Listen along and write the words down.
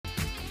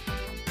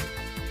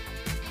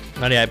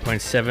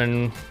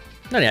98.7,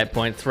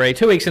 98.3.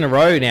 2 weeks in a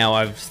row now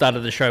I've started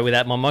the show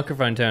without my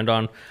microphone turned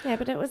on. Yeah,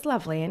 but it was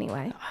lovely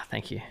anyway. Oh,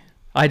 thank you.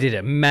 I did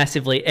a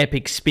massively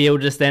epic spiel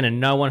just then and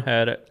no one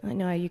heard it. I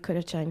know, you could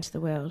have changed the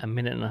world. A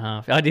minute and a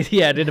half. I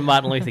did a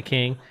Martin Luther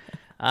King.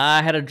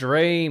 I had a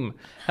dream.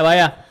 How are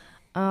you?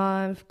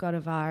 I've got a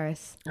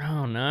virus,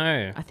 Oh,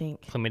 no. I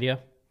think. Chlamydia?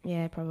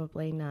 Yeah,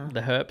 probably, nah.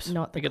 The herpes?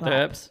 Not the You get clap. the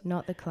herpes?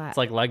 Not the clap. It's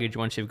like luggage.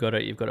 Once you've got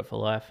it for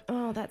life.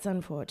 Oh, that's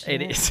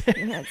unfortunate. It is.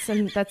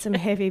 That's some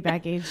heavy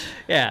baggage.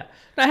 Yeah.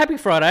 No, happy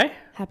Friday.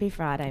 Happy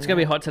Friday, It's going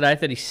to be hot today,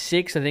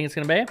 36 I think it's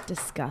going to be.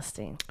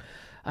 Disgusting.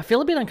 I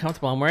feel a bit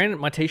uncomfortable. I'm wearing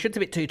my T-shirt's a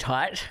bit too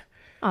tight.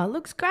 Oh, it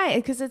looks great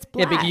because it's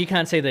black. Yeah, but you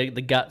can't see the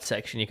gut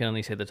section. You can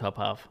only see the top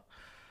half.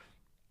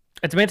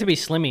 It's meant to be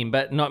slimming,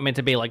 but not meant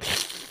to be like...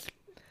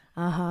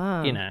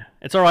 Uh-huh. You know.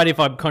 It's all right if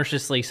I'm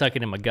consciously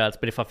sucking in my guts,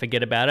 but if I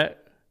forget about it,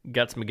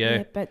 guts me go.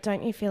 Yeah, but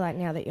don't you feel like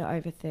now that you're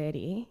over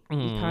 30, you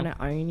kind of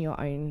own your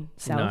own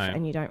self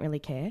and you don't really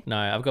care? No,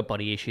 I've got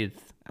body issues.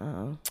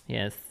 Oh.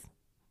 Yes.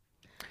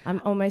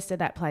 I'm almost at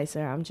that place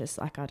where I'm just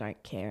like, I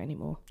don't care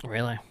anymore.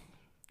 Really?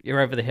 You're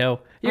over the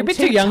hill. You're I'm a bit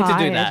too too young to do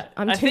tired. that.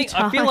 I'm I too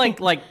I feel tired.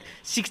 like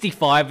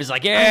 65 is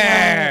like,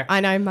 yeah. I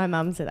know my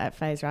mum's at that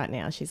phase right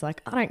now. She's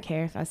like, I don't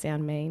care if I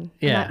sound mean.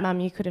 Yeah. I'm like, Mum,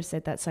 you could have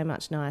said that so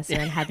much nicer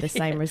and had the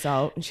same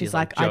result. And she's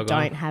like, I jog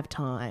on. don't have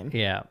time.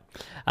 Yeah.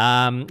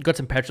 Got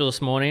some petrol this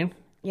morning.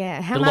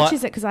 Yeah. How The much light-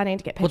 is it? Because I need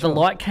to get Well, petrol. the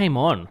light came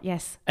on.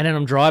 Yes. And then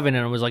I'm driving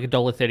and it was like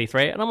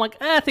 $1.33. And I'm like,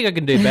 I think I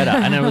can do better.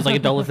 And then it was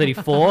like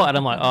 $1.34. And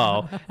I'm like,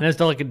 oh. And it's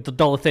like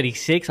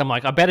 $1.36. I'm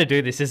like, I better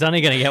do this. It's only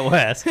going to get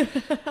worse. And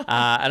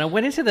I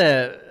went into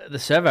the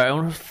servo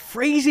and it was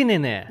freezing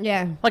in there.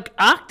 Yeah. Like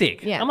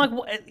Arctic. Yeah. I'm like,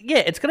 yeah,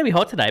 it's going to be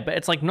hot today, but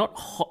it's like not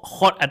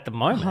hot at the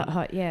moment.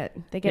 Hot. Yeah.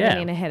 They're getting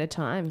Yeah. in ahead of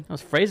time. I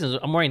was freezing.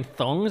 I'm wearing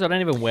thongs. I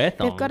don't even wear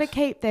thongs. They've got to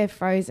keep their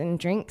frozen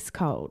drinks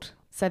cold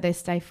so they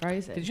stay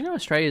frozen. Did you know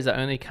Australia is the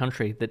only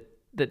country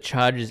that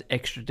charges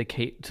extra to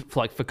keep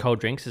for cold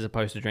drinks as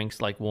opposed to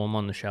drinks like warm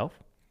on the shelf?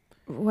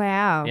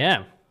 Wow.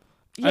 Yeah.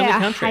 Yeah, Only I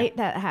country. hate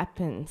that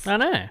happens. I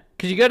know,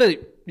 because you go to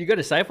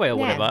Safeway or Yeah.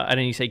 whatever, and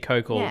then you see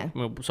Coke or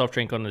Yeah. soft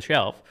drink on the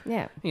shelf,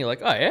 Yeah. and you're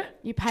like, oh yeah,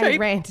 You pay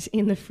cheap. rent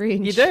in the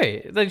fridge. You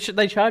do.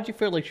 They charge you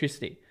for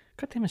electricity.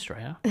 Goddamn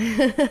Australia.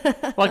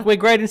 Like, we're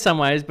great in some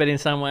ways, but in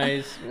some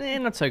ways,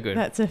 not so good.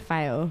 That's a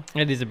fail.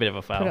 It is a bit of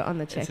a fail. Put it on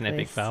the It's an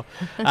epic checklist. fail.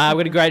 We've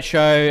got a great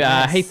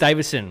show. Heath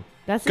Davison,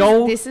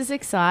 This is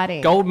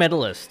exciting. gold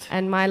medalist.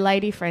 And my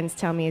lady friends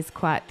tell me he's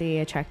quite the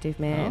attractive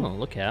man. Oh,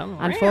 look out.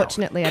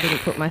 Unfortunately, I didn't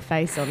put my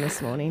face on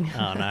this morning.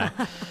 Oh, no.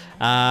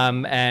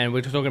 And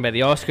we're talking about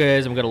the Oscars,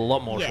 and we've got a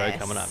lot more show Yes,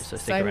 coming up, so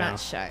stick so around.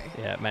 much show.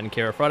 Yeah, Matt and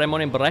Kira, Friday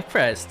morning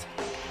breakfast.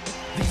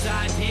 These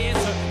ideas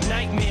are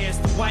nightmares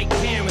to white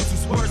parents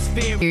whose worst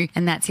fear.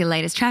 And that's your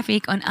latest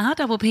traffic on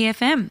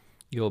RPPFM.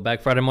 You're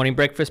back, Friday morning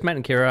breakfast. Matt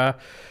and Kira.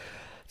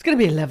 It's going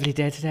to be a lovely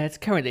day today. It's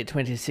currently at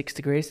 26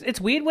 degrees.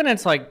 It's weird when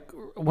it's like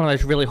one of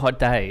those really hot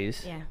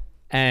days. Yeah.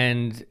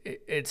 And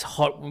it's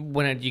hot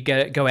when you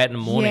go out in the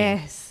morning.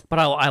 Yes. But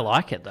I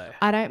like it, though.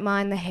 I don't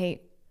mind the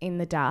heat in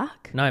the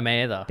dark No,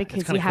 me either. because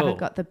It's you kinda haven't cool.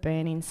 got the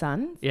burning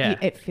sun. Yeah.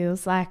 It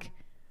feels like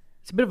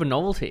It's a bit of a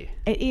novelty.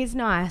 it is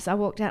nice. I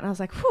walked out and I was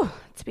like, whew,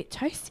 it's a bit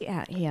toasty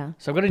out here.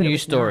 So I've got a But it new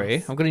was story.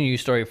 nice. I've got a new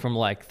story from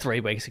like 3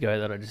 weeks ago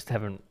that I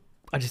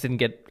just didn't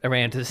get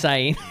around to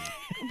saying.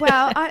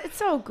 Well,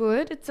 it's all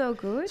good. It's all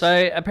good.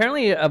 So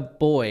apparently a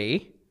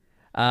boy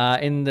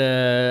in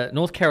the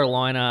North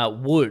Carolina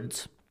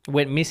woods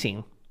went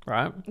missing,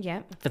 right?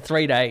 yeah. For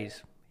 3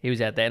 days. He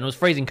was out there and it was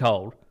freezing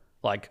cold.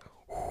 Like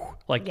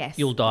Yes.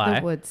 you'll die.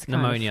 The woods kind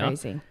of pneumonia.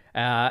 freezing.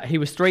 He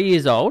was 3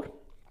 years old.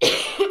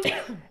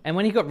 And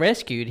when he got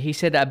rescued, he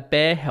said a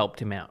bear helped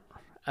him out.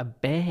 A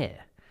bear.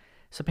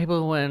 So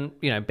people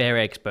went, bear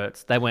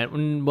experts. They went,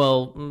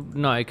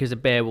 no, because a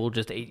bear will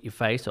just eat your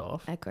face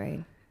off.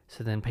 Agreed.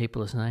 So then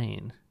people are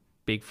saying,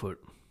 Bigfoot.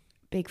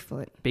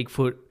 Bigfoot.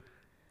 Bigfoot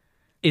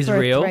is For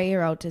real. a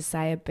 3-year-old to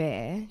say a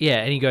bear. Yeah,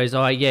 and he goes,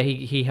 oh, yeah,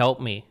 he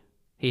helped me.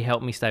 He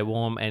helped me stay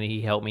warm and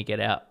he helped me get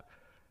out.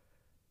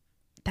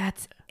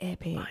 That's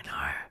epic. I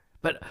know.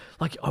 But,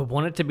 I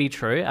want it to be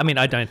true. I mean,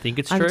 I don't think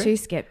it's true. I'm too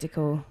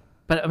skeptical.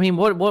 But, I mean,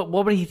 what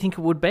would he think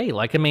it would be?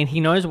 He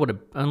knows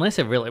unless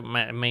it really,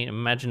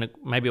 imagine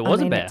maybe it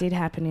was a bear. It did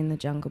happen in the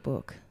Jungle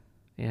Book.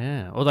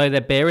 Yeah. Although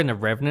that bear in The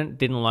Revenant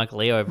didn't like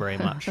Leo very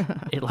much.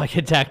 It,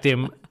 attacked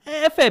him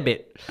a fair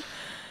bit.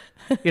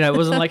 It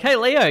wasn't like, hey,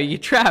 Leo, you're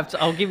trapped.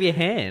 I'll give you a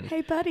hand.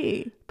 Hey,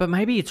 buddy. But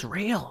maybe it's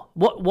real.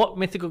 What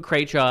mythical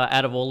creature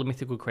out of all the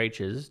mythical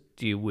creatures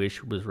do you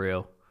wish was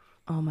real?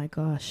 Oh, my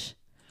gosh.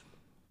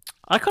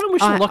 I kind of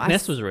wish I- Loch I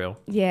Ness s- was real.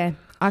 Yeah.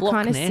 I Loch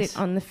kind of Ness. sit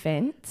on the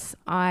fence.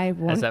 I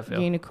want that feel?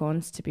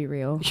 unicorns to be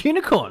real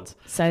Unicorns.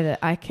 so that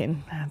I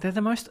can... They're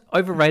the most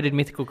overrated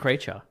mythical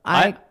creature.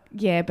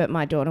 Yeah, but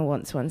my daughter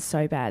wants one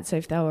so bad. So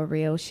if they were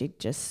real, she'd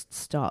just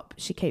stop.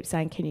 She keeps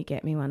saying, can you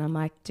get me one? I'm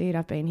like, dude,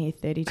 I've been here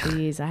 32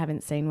 years. I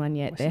haven't seen one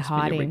yet. They're It's just be a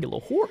hiding.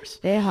 regular horse.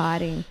 They're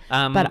hiding.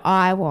 Um, But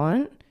I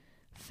want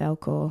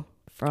Falcor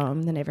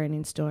from The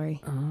Neverending Story,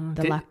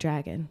 the did- luck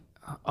dragon.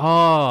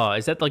 Oh,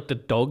 is that like the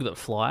dog that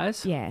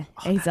flies? Yeah,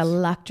 he's a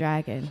luck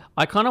dragon.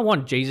 I kind of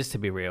want Jesus to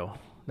be real.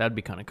 That'd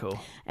be kind of cool.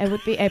 It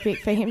would be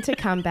epic for him to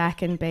come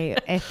back and be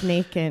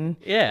ethnic and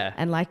Yeah.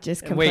 like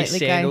just And wear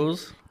completely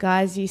sandals. go,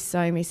 guys, you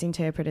so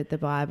misinterpreted the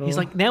Bible. He's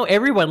like, now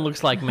everyone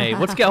looks like me.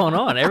 What's going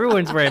on?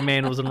 Everyone's wearing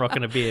mandals and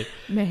rocking a beard.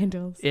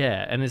 Mandals.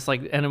 Yeah, and it's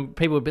like, and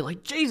people would be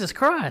like, Jesus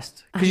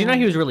Christ. Because you know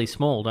he was really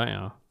small, don't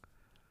you?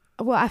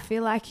 Well, I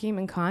feel like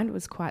humankind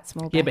was quite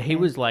small. Yeah, back but he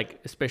then. was like,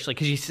 especially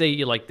because you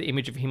see like the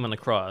image of him on the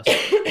cross.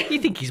 You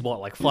think he's what,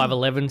 like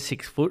 5'11",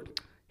 6 foot?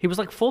 He was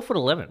like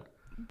 4'11".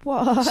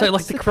 What? So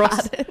like the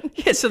cross, Pardon?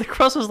 yeah. So the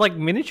cross was like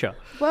miniature.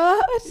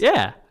 What?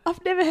 Yeah,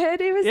 I've never heard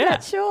he was Yeah.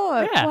 that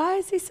short. Yeah. Why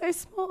is he so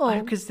small?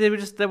 because they were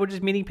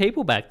just mini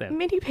people back then.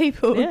 Many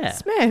people. Yeah.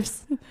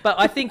 Smurfs. But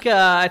I think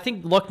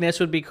Loch Ness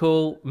would be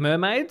cool.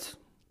 Mermaids.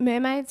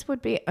 Mermaids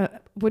would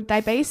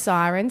they be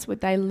sirens?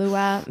 Would they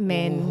lure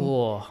men?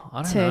 Oh,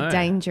 I don't To know.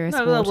 dangerous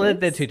no, well, waters?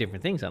 they're two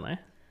different things, aren't they?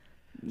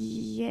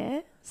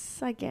 Yes,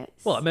 I guess.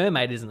 Well, a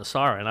mermaid isn't a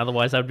siren.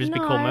 Otherwise, they'd just be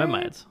called No.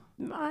 mermaids.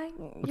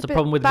 What's the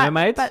problem with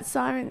mermaids? But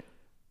siren.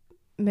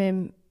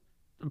 The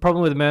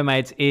problem with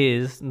mermaids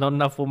is not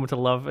enough woman to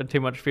love and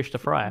too much fish to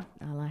fry.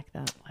 I like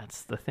that.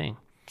 That's the thing.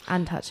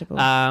 Untouchable.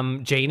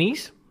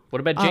 Genies. What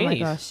about oh genies?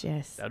 my gosh,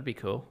 yes. That'd be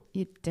cool.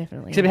 You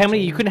definitely. Except have how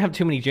many? to. You couldn't have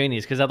too many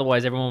genies because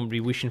otherwise everyone would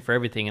be wishing for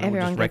everything and it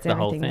Everyone would just wreck gets the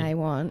whole everything thing. they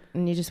want,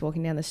 and you're just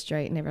walking down the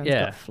street, and everyone's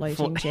Yeah. got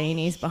floating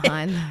genies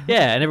behind them.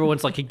 Yeah, and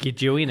everyone's like a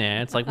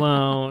gajillionaire. It's like,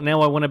 well,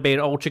 now I want to be an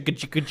ultra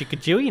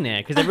gajillionaire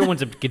because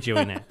everyone's a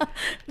gajillionaire.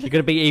 You got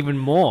to be even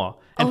more,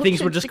 and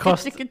things would just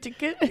cost.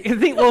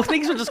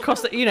 Things would just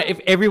cost. You know, if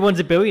everyone's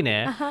a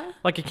billionaire,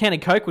 like a can of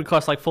Coke would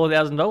cost like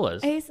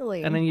 $4,000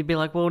 Easily. and then you'd be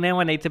like, well,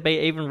 now I need to be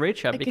even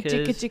richer because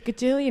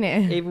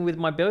Gajillionaire. even with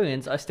my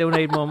billions, I still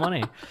need more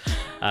money.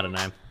 I don't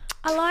know.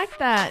 I like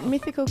that.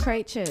 Mythical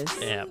creatures.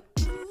 Yeah,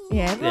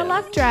 Yeah, the Yeah.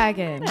 luck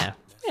dragon. yeah.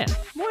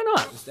 Why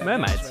not?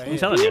 Mermaids. I'm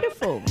telling you.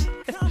 Beautiful.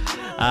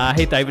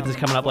 Heath Davidson's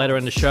coming up later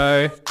in the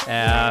show.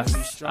 Up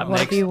What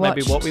next, have you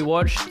maybe watched? what we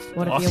watched.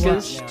 What have you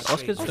Oscars. watched?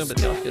 Oscars. Talking about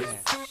the Oscars.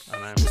 I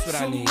don't know. That's what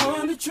I need.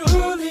 Someone to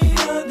truly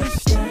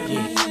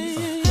understand.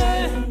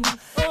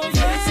 Oh,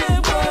 that's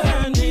what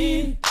I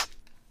need.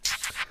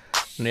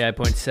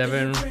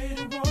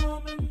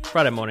 98.7.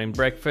 Friday morning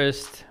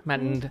breakfast. Matt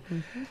and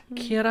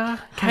Kira.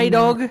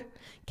 K-Dog.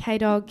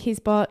 K-Dog, his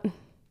bot,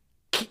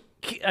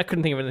 I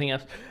couldn't think of anything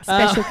else.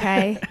 Special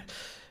K.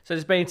 So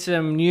there's been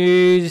some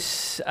news,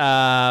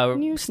 stuff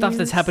News.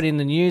 that's happened in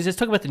the news. Let's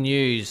talk about the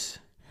news.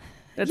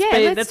 Let's do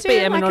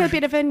like a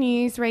bit of a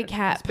news recap.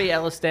 Let's be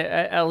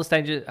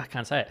Anastasia. I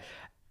can't say it.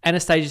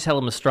 Anastasia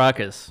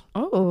Salamastrakis.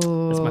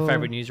 Oh. That's my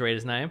favourite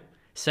newsreader's name.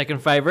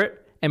 Second favourite,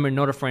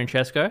 Eminata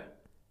Francesco.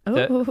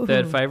 Ooh.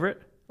 Third favourite,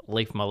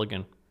 Leaf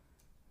Mulligan.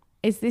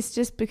 Is this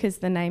just because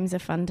the names are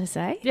fun to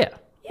say? Yeah.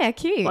 Yeah,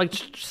 cute. Like,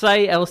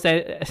 say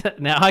Anastasia.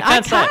 Now, I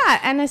can't say it.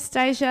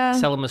 Anastasia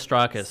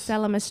Salamastrakis.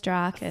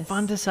 Salamastrakis.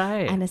 Fun to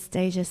say.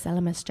 Anastasia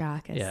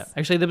Salamastrakis. Yeah.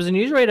 Actually, there was a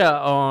newsreader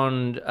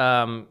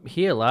on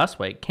here last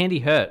week, Candy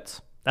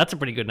Hertz. That's a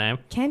pretty good name.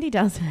 Candy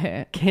does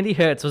hurt. Candy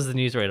Hertz was the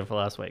newsreader for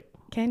last week.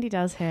 Candy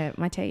does hurt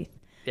my teeth.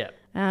 Yeah.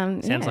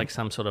 Sounds Sounds like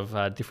some sort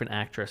of different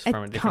actress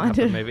from a different kind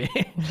Muppet of-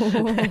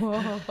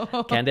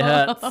 movie. Candy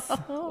Hertz.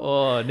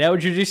 Oh, now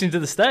introducing to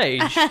the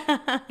stage.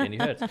 Candy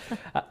Hertz.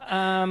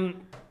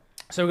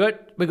 So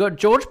we got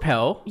George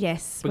Pell.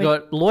 Yes. We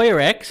got Lawyer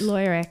X.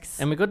 Lawyer X.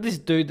 And we got this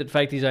dude that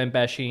faked his own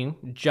bashing,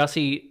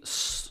 Jussie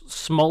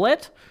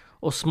Smollett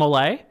or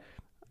Smollett.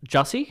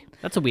 Jussie?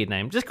 That's a weird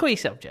name. Just call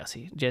yourself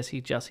Jussie.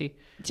 Jussie. Jussie.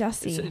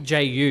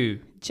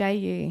 Jussie.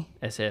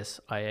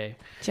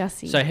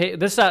 Jussie.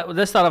 So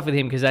let's start off with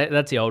him because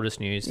that's the oldest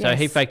news. So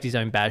he Yes. faked his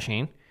own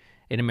bashing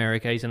in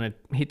America. He's on a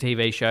hit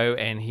TV show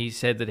and he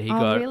said that he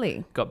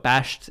really? got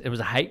bashed. It was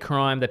a hate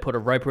crime. They put a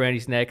rope around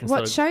his neck and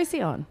What show's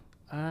he on?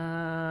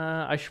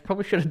 I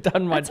probably should have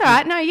done my. That's all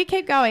right. No, you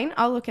keep going.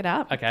 I'll look it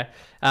up. Okay.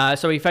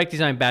 So he faked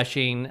his own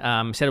bashing,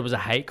 said it was a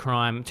hate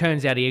crime.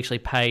 Turns out he actually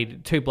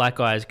paid two black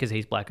guys, because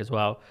he's black as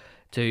well,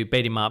 to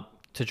beat him up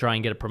to try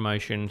and get a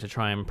promotion, to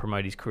try and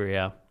promote his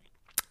career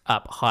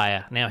up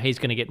higher. Now he's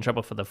going to get in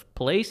trouble for the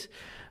police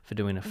for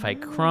doing a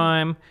fake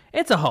crime.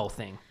 It's a whole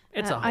thing.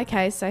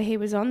 Okay, so he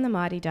was on the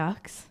Mighty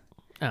Ducks.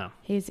 Oh,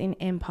 He's in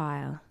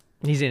Empire.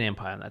 he's in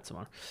Empire. That's the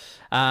one.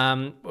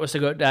 Also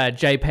got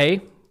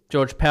JP,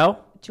 George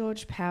Pell.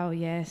 George Powell,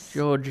 yes.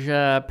 George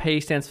P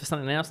stands for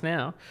something else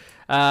now.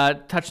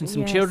 Touching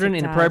some Yes, children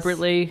it does.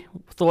 inappropriately.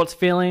 Thoughts,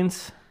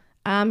 feelings?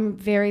 I'm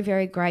very,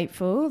 very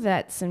grateful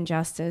that some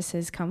justice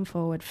has come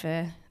forward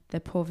for the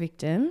poor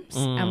victims.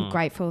 I'm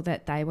grateful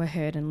that they were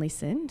heard and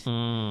listened.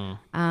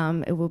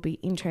 It will be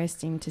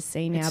interesting to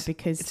see now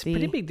because It's a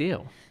pretty big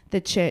deal.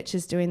 the church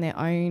is doing their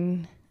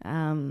own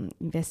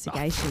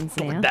investigations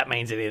Not now. like that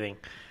means anything.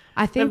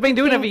 I think They've been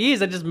the doing it for thing- years.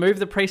 They just moved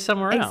the priest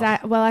somewhere else.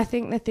 Exactly. Well, I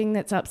think the thing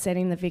that's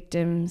upsetting the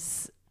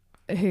victims,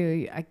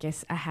 who I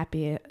guess are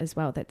happy as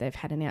well that they've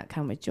had an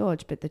outcome with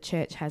George, but the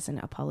church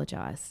hasn't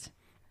apologised.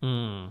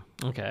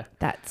 Okay.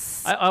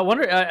 That's I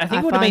wonder. I think I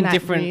it would have find been that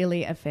different.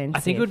 really offensive. I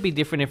think it would be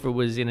different if it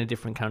was in a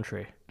different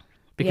country,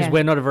 because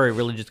we're not a very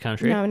religious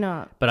country. No,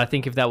 not. But I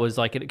think if that was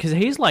like, because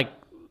he's like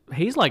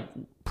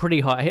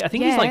pretty high. I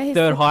think he's like he's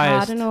third the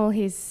highest. Cardinal.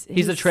 He's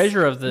the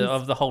treasurer of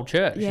the whole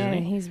church, Yeah,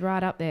 isn't he? he's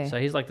right up there. So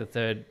he's like the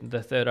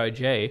third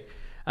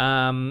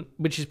OG,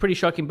 which is pretty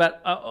shocking.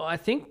 But I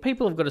think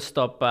people have got to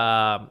stop.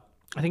 I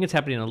think it's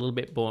happening a little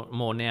bit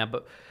more now.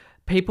 But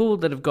people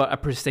that have got a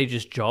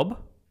prestigious job,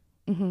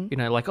 you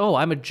know, like, oh,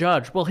 I'm a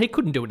judge. Well, he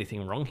couldn't do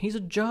anything wrong. He's a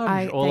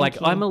judge, or like,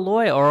 I'm a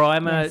lawyer, or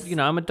I'm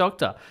I'm a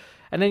doctor.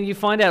 And then you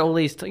find out all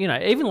these,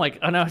 even like,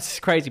 I know it's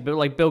crazy, but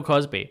like Bill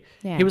Cosby,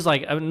 he was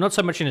like, not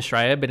so much in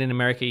Australia, but in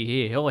America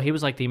here. Oh, he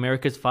was like the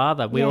America's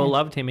father. We all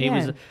loved him. He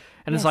was,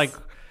 and it's like,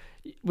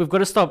 we've got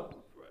to stop,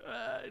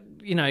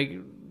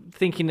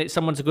 thinking that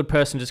someone's a good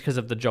person just because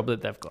of the job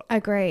that they've got.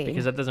 Agree.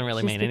 Because that doesn't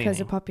really mean anything. Just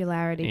because of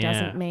popularity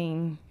doesn't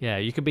mean... Yeah,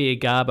 you could be a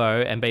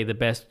Garbo and be the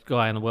best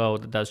guy in the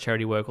world that does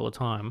charity work all the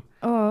time.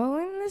 Oh,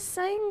 in the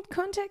same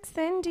context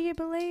then, do you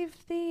believe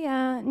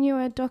the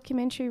newer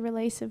documentary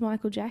release of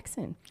Michael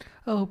Jackson?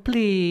 Oh,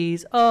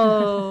 please.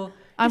 Oh...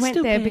 I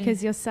went there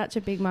because you're such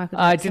a big Michael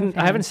Jackson fan.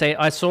 I haven't seen...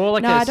 I saw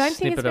like no, a I don't think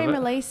snippet it's been of it.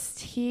 released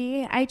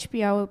here.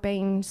 HBO have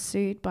been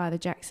sued by the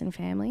Jackson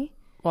family.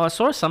 Well, I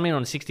saw something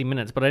on 60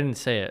 Minutes, but I didn't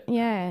see it.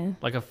 Yeah.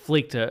 Like I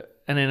flicked it,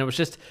 and then it's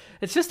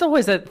just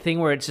always that thing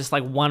where it's just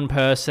like one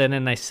person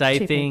and they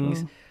say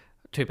things.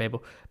 Two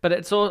people. But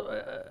it's all,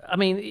 I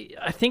mean,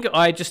 I think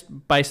I just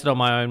based it on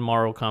my own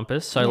moral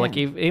compass. So like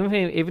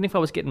even if I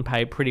was getting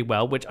paid pretty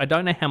well, which I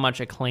don't know how much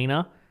a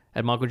cleaner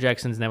at Michael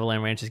Jackson's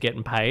Neverland Ranch is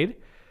getting paid,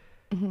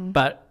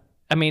 but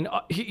I mean,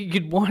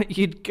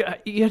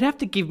 you'd have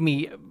to give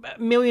me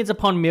millions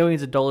upon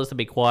millions of dollars to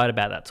be quiet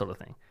about that sort of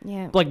thing.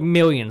 Yeah. Like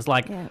millions,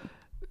 like... Yeah.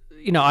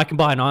 I can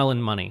buy an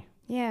island money.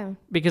 Yeah.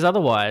 Because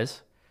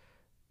otherwise,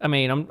 I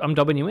mean, I'm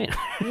dobbing you in.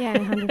 Yeah,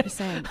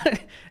 100%.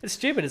 It's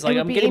stupid. It's like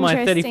I'm getting my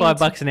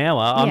 $35 an hour.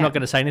 I'm not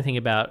going to say anything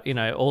about,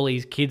 all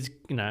these kids,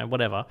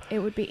 whatever. It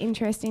would be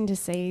interesting to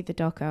see the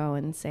doco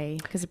and see,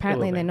 because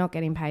apparently they're not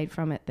getting paid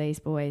from it, these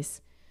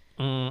boys.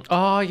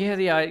 Oh,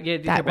 yeah,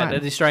 about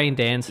the Australian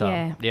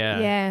dancer. Yeah.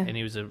 And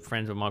he was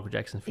friends with Michael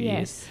Jackson for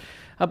years.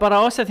 But I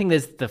also think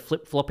there's the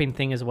flip-flopping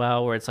thing as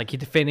well, where it's like you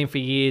defend him for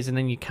years and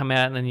then you come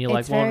out and then you're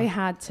it's very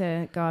hard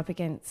to go up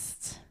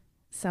against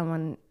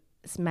someone's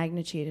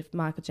magnitude of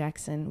Michael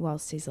Jackson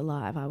whilst he's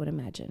alive, I would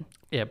imagine.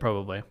 Yeah,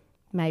 probably.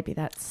 Maybe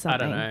that's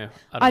something.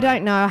 I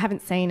don't know. I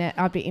haven't seen it.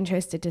 I'd be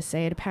interested to see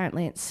it.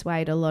 Apparently it's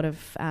swayed a lot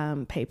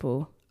of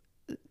people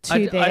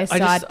to their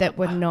side that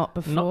were not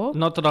before.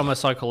 Not that I'm a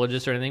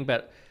psychologist or anything,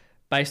 but...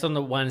 based on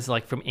the ones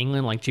like from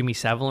England, like Jimmy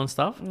Savile and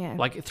stuff,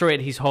 like throughout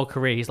his whole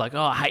career, he's like,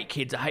 oh, I hate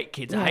kids, I hate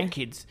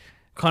kids.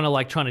 Kind of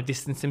like trying to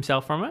distance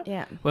himself from it.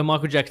 Yeah. Where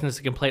Michael Jackson is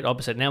the complete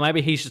opposite. Now,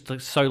 maybe he's just like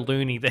so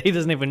loony that he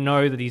doesn't even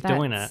know that he's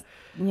doing it.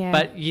 Yeah.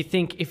 But you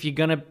think if you're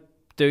going to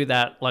do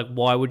that, like,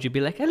 why would you be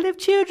like, I love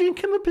children,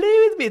 come and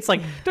play with me? It's like,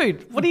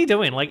 dude, what are you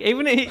doing? Like,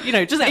 even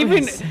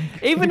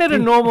even at a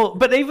normal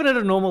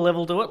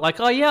level, do it. Like,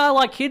 oh yeah, I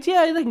like kids.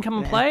 Yeah, they can come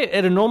and play.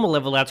 At a normal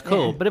level, that's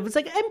cool. Yeah. But if it's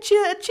like, I'm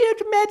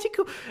children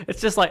magical,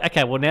 it's just like,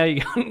 okay, well now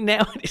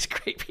it is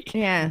creepy.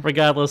 Yeah.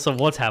 Regardless of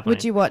what's happening.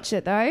 Would you watch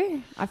it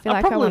though? I feel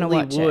like I want to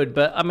watch it. I would,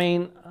 but I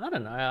mean, I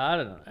don't know.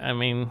 I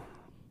mean,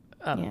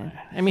 I don't know.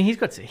 I mean, he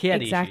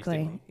had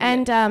exactly.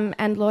 issues.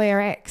 And Lawyer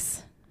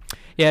X.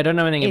 Yeah, I don't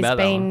know anything about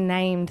that one. It's been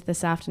named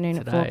this afternoon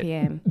at 4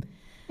 p.m.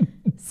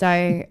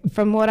 So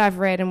from what I've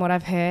read and what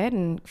I've heard,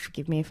 and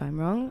forgive me if I'm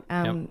wrong,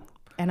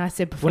 and I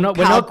said before,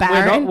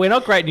 we're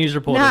not great news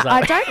reporters. No,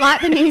 I don't like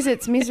the news.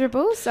 It's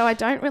miserable, so I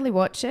don't really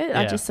watch it.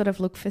 I just sort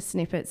of look for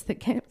snippets that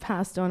get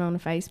passed on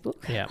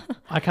Facebook. Yeah,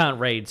 I can't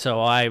read,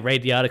 so I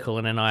read the article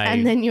and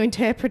then you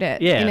interpret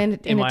it.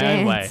 In a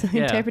dance,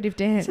 interpretive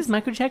dance. This is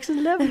Michael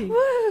Jackson's lovely.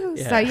 Woo!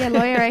 Yeah. So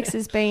Lawyer X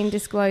has been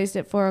disclosed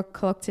at 4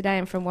 o'clock today,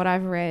 and from what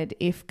I've read,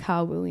 if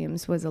Carl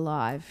Williams was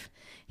alive,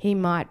 he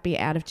might be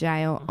out of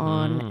jail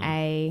on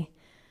a,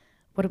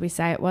 what did we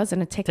say it was?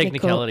 On a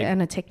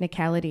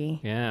technicality.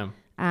 Yeah.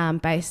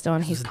 Based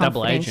on his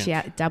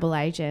confidentiality, double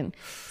agent.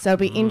 So it'll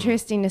be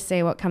interesting to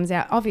see what comes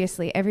out.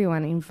 Obviously,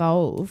 everyone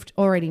involved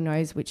already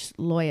knows which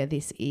lawyer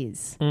this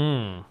is.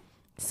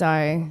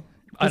 So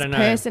this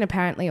person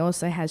apparently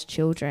also has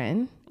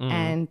children,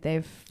 and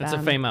they've... It's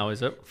a female,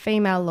 is it?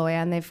 Female lawyer,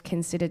 and they've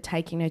considered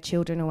taking her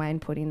children away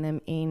and putting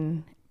them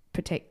in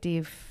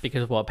protective...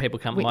 Because what? People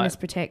come... Witness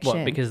protection.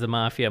 What? Because the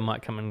mafia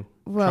might come and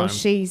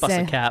bust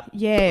a cap.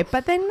 Yeah,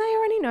 but then they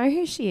already know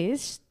who she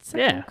is.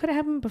 Something could have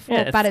happened before.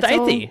 Yeah, but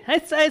Stacey. Hey,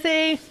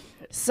 Stacey.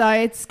 So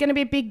it's going to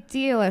be a big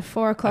deal at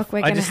 4 o'clock.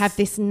 We're going to have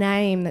this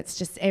name that's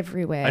just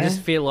everywhere. I just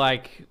feel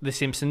like The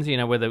Simpsons,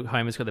 where the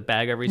Homer's got the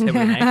bag over his head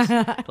with an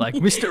X. Like,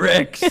 Mr.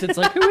 X. It's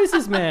like, who is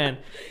this man?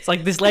 It's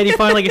like this lady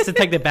finally gets to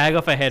take the bag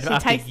off her head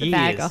after years. She takes the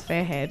bag off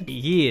her head.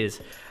 Years.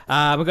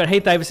 We've got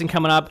Heath Davison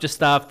coming up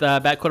just after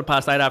about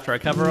 8:15 after our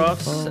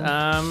cover-offs.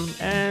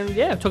 And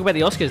yeah, talk about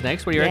the Oscars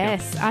next. What do you reckon?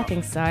 Yes, I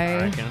think so.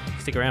 I reckon.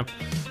 Stick around.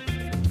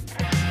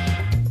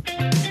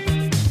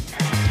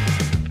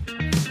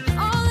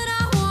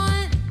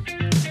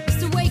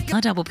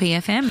 Double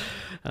PFM.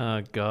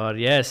 Oh, God,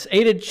 yes.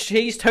 Eat a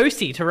cheese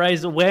toasty to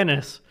raise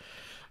awareness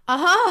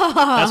Oh,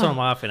 That's what I'm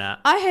laughing at.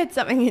 I heard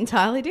something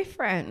entirely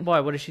different. Why?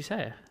 What did she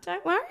say?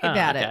 Don't worry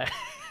about okay. it.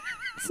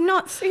 It's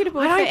not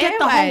suitable for I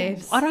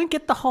airwaves. don't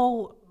get the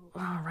whole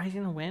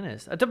raising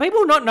awareness. Do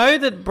people not know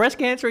that breast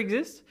cancer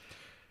exists?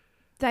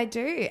 They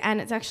do,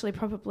 and it's actually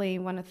probably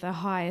one of the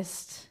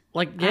highest.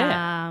 Like,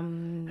 yeah.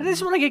 And this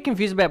is what I get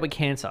confused about with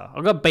cancer.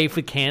 I've got beef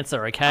with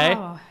cancer, okay?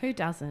 Oh, who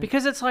doesn't?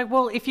 Because it's like,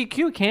 well, if you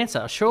cure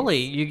cancer, surely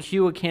you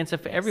cure cancer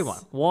for everyone.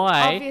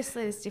 Why?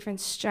 Obviously, there's different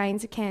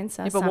strains of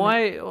cancer. Yeah, but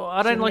why?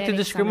 I don't like to genetic, some of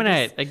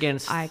discriminate this-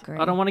 against. I agree.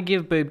 I don't want to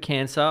give boob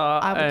cancer.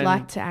 I would and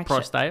like to actually.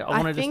 prostate.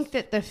 I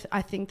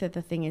think that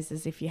the thing is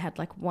if you had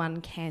like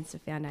one cancer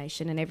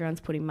foundation and everyone's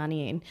putting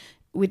money in.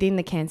 Within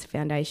the cancer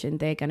foundation,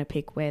 they're going to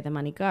pick where the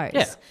money goes.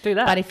 Yeah, do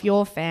that. But if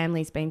your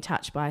family's been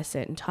touched by a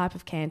certain type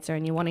of cancer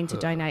and you're wanting to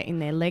donate in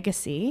their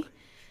legacy,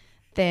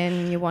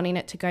 then you're wanting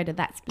it to go to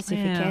that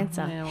specific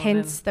cancer. Yeah, well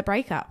Hence the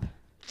breakup.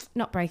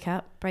 Not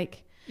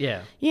break.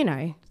 Yeah, You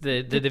know,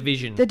 the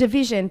division. the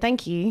division.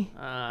 Thank you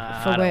for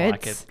I don't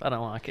like words. it. I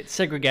don't like it.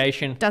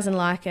 Segregation. Doesn't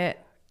like it.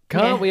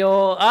 Can't Yeah. we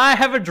all? I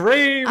have a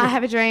dream. I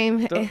have a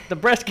dream. the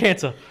breast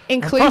cancer, and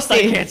Inclusive.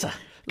 prostate cancer.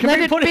 Can Let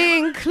we it put be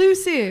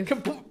inclusive.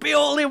 Can be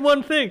all in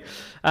one thing.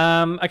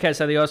 Okay,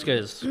 so the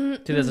Oscars,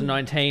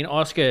 2019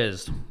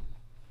 Oscars.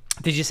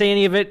 Did you see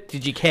any of it?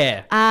 Did you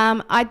care?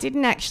 I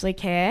didn't actually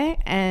care,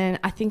 and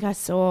I think I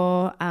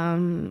saw.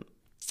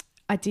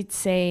 I did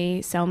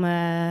see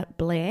Selma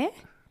Blair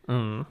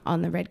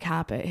on the red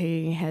carpet,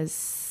 who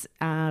has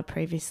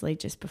previously,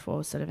 just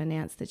before, sort of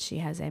announced that she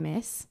has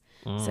MS.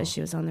 So she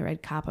was on the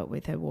red carpet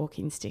with her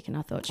walking stick, and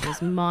I thought she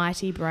was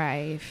mighty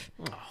brave.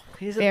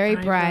 Is it Very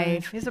brave.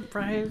 brave. Though? Is it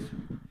brave?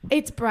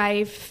 It's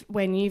brave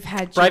when you've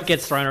had Brave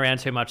gets thrown around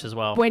too much as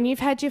well. when you've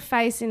had your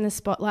face in the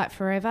spotlight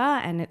forever,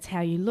 and it's how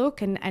you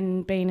look,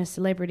 and being a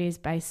celebrity is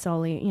based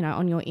solely,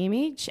 on your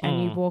image,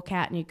 and you walk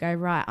out and you go,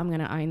 right, I'm going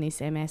to own this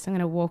MS. I'm going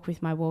to walk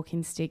with my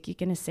walking stick. You're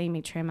going to see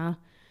me tremor.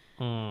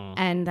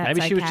 And that's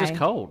Maybe she was okay. just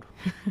cold.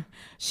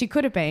 She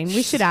could have been.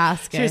 We should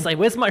ask her. She was like,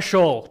 "Where's my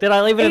shawl? Did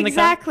I leave it in the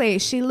car?" Exactly.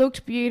 She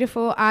looked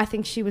beautiful. I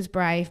think she was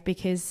brave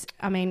because,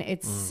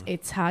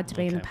 it's hard to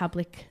be in the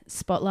public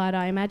spotlight,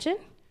 I imagine.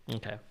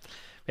 Okay,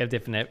 we have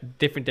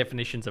different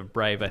definitions of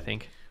brave, I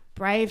think.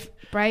 Brave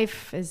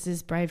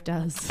as brave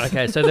does.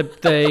 Okay, so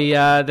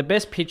the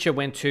best picture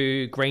went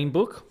to Green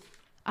Book.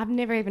 I've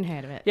never even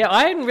heard of it. Yeah,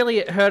 I hadn't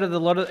really heard of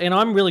and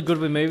I'm really good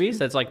with movies.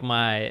 That's like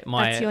my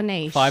That's your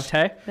niche.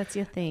 5K. That's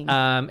your thing.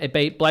 It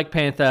beat Black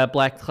Panther,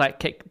 Black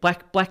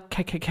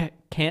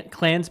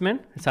Klansman.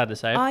 It's hard to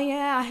say. Oh,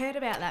 yeah, I heard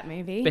about that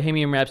movie.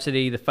 Bohemian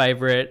Rhapsody, The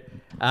Favourite,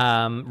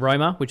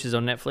 Roma, which is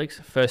on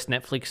Netflix. First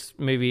Netflix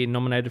movie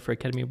nominated for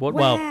Academy Award.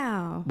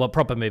 Wow. Well,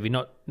 proper movie,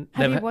 not.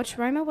 Have you watched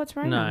Roma? What's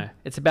Roma? No,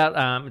 it's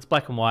about. It's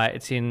black and white.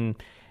 It's in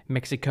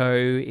Mexico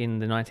in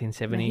the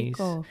 1970s.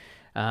 Mexico.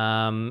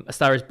 A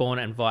Star Is Born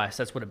and Vice.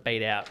 That's what it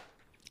beat out.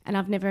 And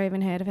I've never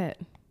even heard of it.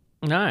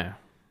 No.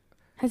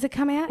 Has it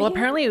come out Well,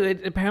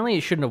 yet? apparently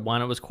it shouldn't have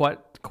won. It was quite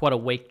a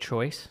weak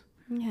choice.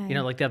 Okay.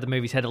 Like the other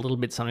movies had a little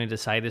bit something to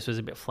say. This was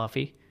a bit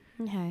fluffy.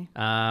 Okay.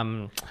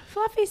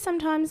 Fluffy.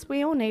 Sometimes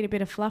we all need a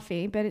bit of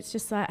fluffy, but it's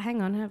just like,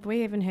 hang on, have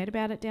we even heard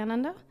about it down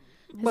under?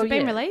 Has Well, it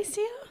been yeah. released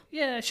here?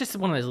 Yeah, it's just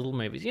one of those little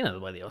movies. You know the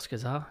way the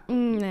Oscars are.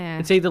 Nah.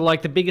 It's either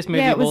like the biggest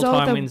movie Yeah, it of was all all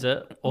time the- wins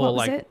it, or What was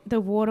like it? The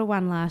water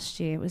one last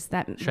year. Was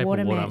that Shape of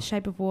Waterman? Water.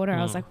 Shape of Water.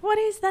 I was like, what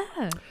is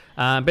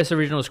that? Best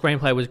original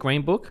screenplay was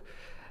Green Book.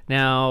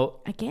 Now,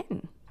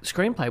 Again.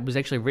 screenplay was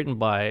actually written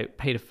by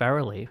Peter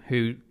Farrelly,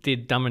 who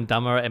did Dumb and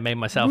Dumber and Made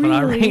Myself Really?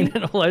 and Irene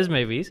and all those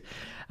movies.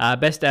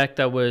 Best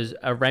actor was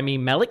Rami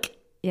Malek.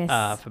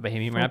 Yes. For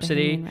Bohemian For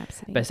Rhapsody. Bohemian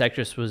Rhapsody. Best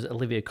actress was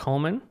Olivia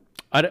Colman.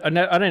 I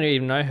don't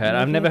even know her. I've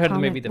Olivia never heard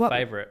Colman. the movie The What-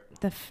 Favourite.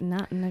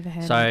 Never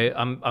heard So of it.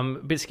 I'm a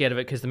bit scared of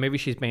it because the movie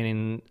she's been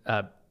in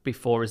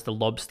before is The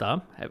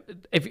Lobster.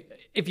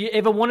 If you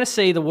ever want to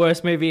see the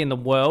worst movie in the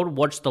world,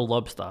 watch The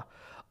Lobster.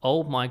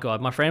 Oh my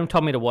God. My friend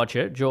told me to watch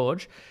it,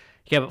 George.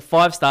 He gave it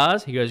 5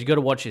 stars. He goes, you got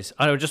to watch this.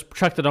 I just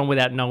chucked it on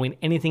without knowing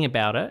anything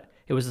about it.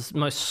 It was the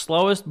most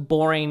slowest,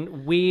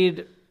 boring,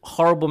 weird,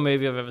 horrible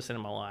movie I've ever seen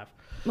in my life.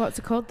 What's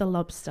it called? The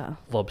Lobster.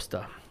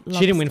 Lobster.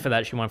 She didn't win for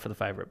that. She won for The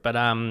Favourite. But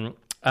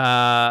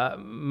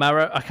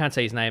I can't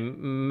say his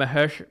name.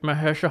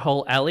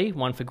 Mahershala Ali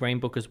won for Green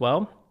Book as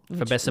well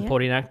for Best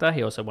Supporting Actor.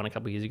 He also won a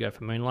couple of years ago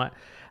for Moonlight.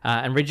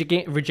 And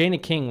Regina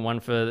King won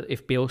for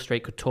If Beale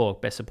Street Could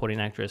Talk, Best Supporting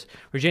Actress.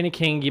 Regina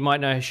King, you might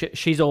know,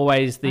 she's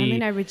always I only the...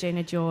 know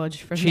Regina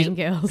George from Mean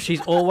Girls.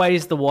 She's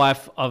always the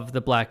wife of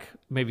the black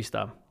movie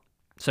star.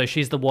 So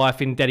she's the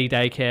wife in Daddy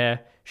Daycare.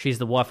 She's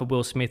the wife of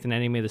Will Smith in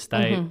Enemy of the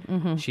State.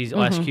 She's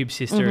Ice Cube's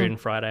sister in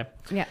Friday.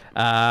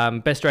 Yeah.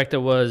 Best director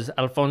was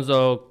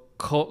Alfonso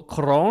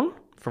Cuarón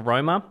for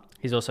Roma.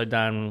 He's also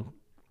done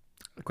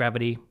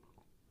Gravity.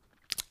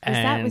 Was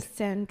that And with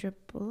Sandra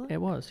Bullock? it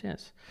was,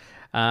 yes.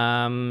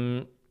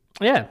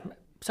 Yeah.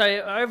 So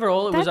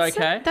overall, it was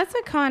okay. That's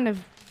a kind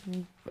of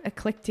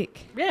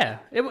eclectic. Yeah.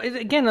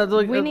 Again,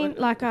 Winning,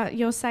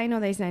 you're saying all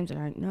these names I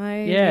don't know.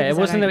 yeah. It movies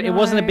I wasn't. don't It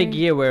wasn't a big know.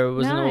 year where it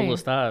wasn't all No. the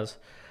stars.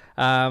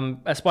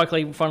 Spike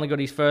Lee finally got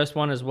his first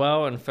one as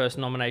well, and first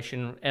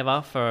nomination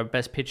ever for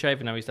Best Picture,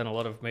 even though he's done a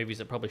lot of movies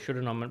that probably should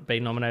have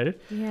been nominated.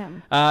 Yeah.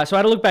 So I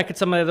had to look back at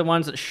some of the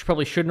ones that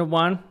probably shouldn't have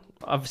won.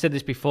 I've said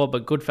this before,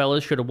 but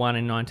Goodfellas should have won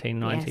in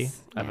 1990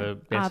 Yes, over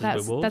Dances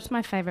with Wolves. That's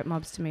my favourite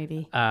mobster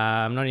movie.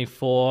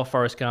 94,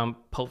 Forrest Gump,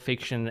 Pulp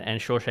Fiction, and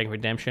Shawshank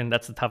Redemption.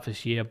 That's the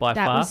toughest year by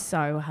That far. was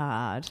so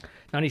hard.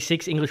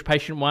 96, English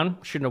Patient won,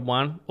 shouldn't have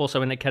won.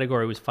 Also in that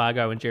category was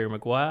Fargo and Jerry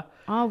Maguire.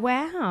 Oh,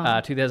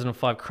 wow.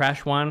 2005,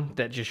 Crash won,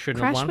 that just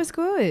shouldn't have Crash won. was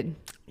good.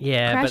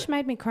 Yeah, Crash but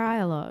made me cry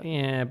a lot.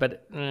 yeah,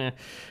 but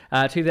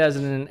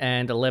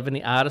 2011,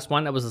 The Artist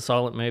won. That was a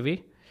silent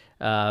movie.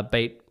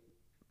 Beat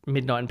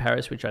Midnight in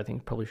Paris, which I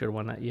think probably should have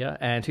won that year.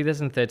 And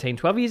 2013,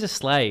 12 Years a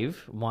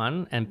Slave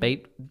won and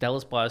beat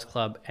Dallas Buyers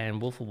Club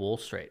and Wolf of Wall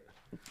Street.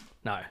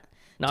 No.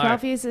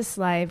 12 Years a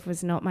Slave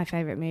was not my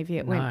favourite movie.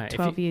 It No, went if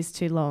 12 you- years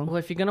too long. Well,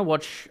 if you're going to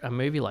watch a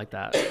movie like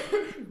that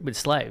with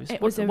slaves, It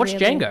watch was a watch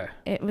really- Django.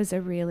 It was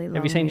a really long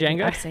Have you seen movie.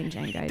 Django? I've seen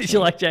Django. Did too. you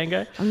like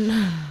Django?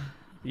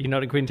 You're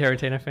not a Quentin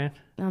Tarantino fan?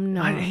 I'm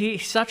not.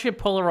 He's such a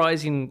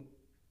polarizing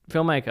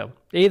filmmaker.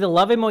 You either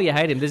love him or you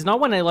hate him. There's no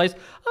one that goes,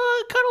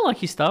 oh, I kind of like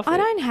his stuff. I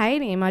don't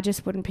hate him. I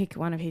just wouldn't pick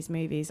one of his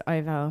movies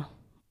over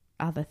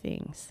other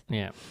things.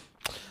 Yeah.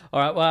 All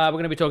right. Well, we're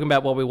going to be talking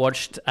about what we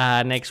watched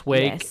next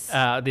week.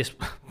 Yes. This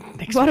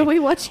next What week. are we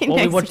watching What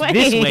next we watched week?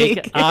 this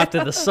week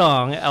after the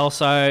song.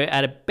 Also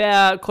at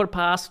about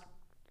 8:15.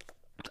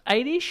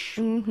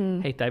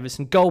 Mm-hmm. Heath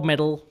Davidson, gold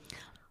medal.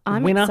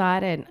 I'm winner.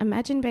 excited.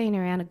 Imagine being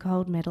around a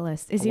gold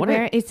medalist. Is he What a-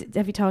 wearing?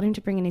 Have you told him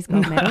to bring in his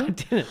gold I medal?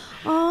 didn't.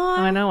 Oh,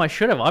 I know. I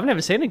should have. I've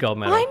never seen a gold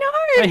medal. I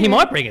know. He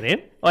might bring it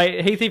in.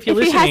 Wait, Heath, if you're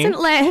if he listening,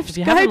 hasn't left, if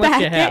you go haven't left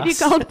back, your get house,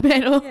 your gold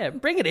medal. yeah,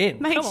 bring it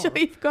in. Make Come sure on.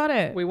 you've got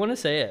it. We want to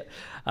see it.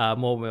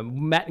 More with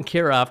Matt and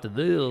Kira after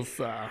this.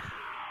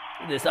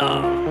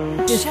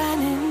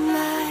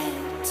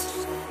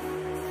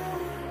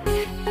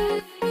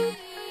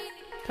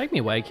 Take me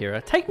away,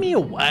 Kira. Take me A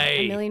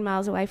away. million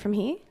miles away from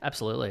here.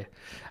 Absolutely.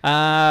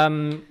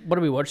 What did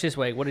we watch this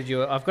week? What did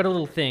you? I've got a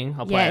little thing.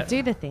 I'll play Yeah, it.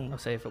 do the thing. I'll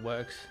see if it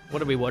works. What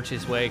did we watch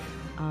this week?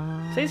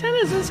 See,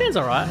 it sounds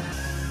all right.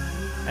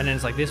 And then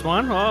it's like this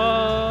one.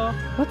 Oh,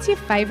 What's your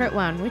favourite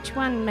one? Which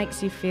one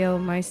makes you feel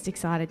most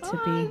excited to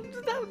be?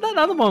 that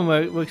other one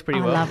works pretty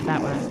I well. love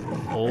that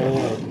one.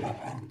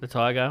 Oh, the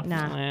tiger.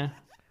 Nah. Yeah.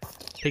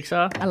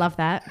 Pixar. I love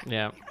that.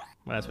 Yeah.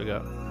 What else we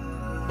got?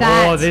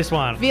 That Oh, this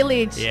one.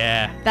 Village.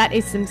 Yeah. That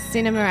is some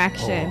cinema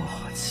action.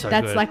 Oh, it's so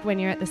That's good. like when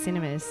you're at the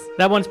cinemas.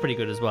 That one's pretty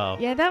good as well.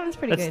 Yeah, that one's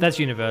pretty good. That's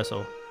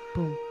Universal.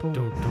 boom, boom.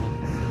 Dun,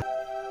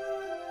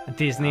 dun.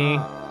 Disney.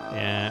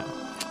 Yeah.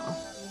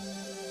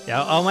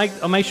 Yeah, I'll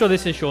make sure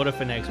this is shorter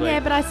for next week. Yeah,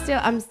 but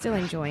I'm still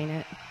enjoying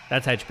it.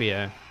 That's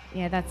HBO.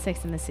 Yeah, that's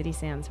Sex and the City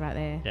sounds right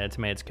there. Yeah,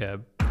 to me it's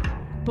Curb.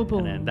 Boom, boom.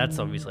 And then that's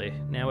obviously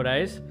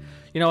nowadays.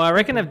 You know, I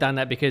reckon they've done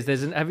that because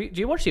there's an.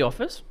 Do you watch The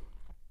Office?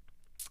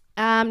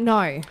 No.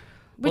 Well,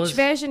 Which it's-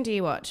 version do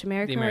you watch?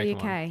 America, The American or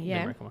UK? one. The Yeah.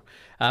 American one.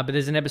 But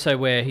there's an episode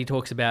where he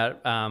talks about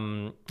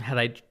how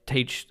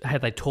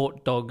they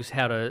taught dogs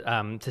how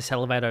to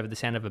salivate over the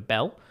sound of a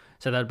bell.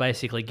 So they'd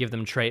basically give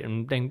them a treat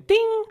and ding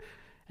ding,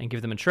 and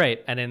give them a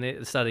treat. And then at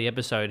the start of the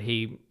episode,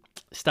 he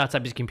starts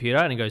up his computer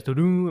and he goes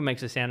doo-doo and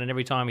makes a sound. And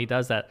every time he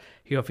does that,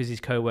 he offers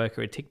his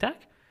coworker a Tic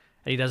Tac.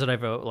 And he does it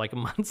over like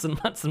months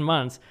and months and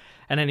months.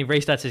 And then he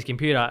restarts his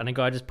computer and the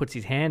guy just puts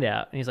his hand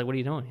out and he's like, "What are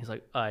you doing?" He's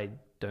like, "I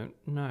don't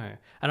know."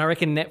 And I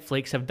reckon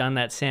Netflix have done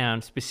that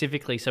sound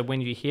specifically so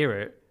when you hear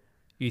it,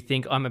 you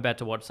think I'm about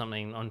to watch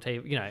something on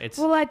TV. You know, it's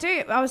Well, I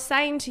do. I was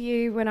saying to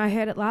you when I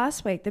heard it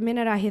last week, the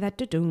minute I hear that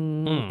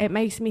doo-doo, it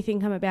makes me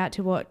think I'm about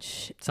to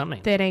watch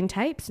something. 13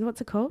 Tapes. And what's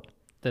it called?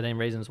 13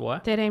 Reasons Why.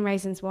 13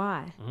 Reasons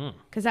Why.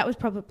 Because that was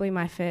probably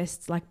my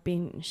first like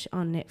binge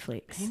on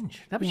Netflix.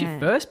 Binge. That was Yeah. your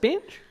first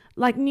binge?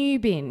 Like new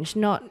binge,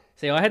 not...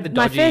 See, I had the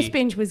My dodgy... first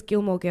binge was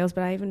Gilmore Girls,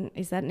 but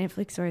is that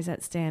Netflix or is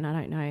that Stan? I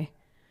don't know.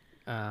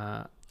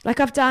 Like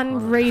I've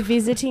done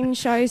revisiting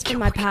shows from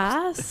my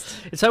past.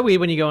 It's so weird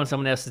when you go on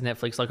someone else's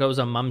Netflix. Like I was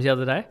on Mum's the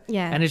other day.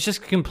 Yeah. And it's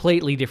just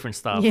completely different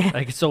stuff. Yeah.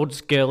 Like it's all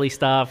just girly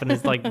stuff and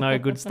there's like no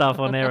good stuff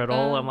on there at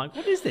all. I'm like,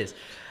 what is this?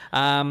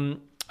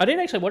 I didn't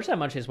actually watch that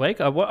much this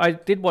week. I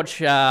did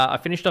watch, I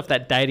finished off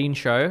that dating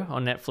show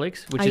on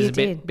Netflix, which Oh, is you a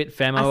did? bit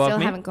famo I still of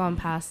me. haven't gone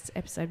past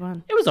episode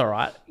 1. It was all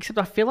right, except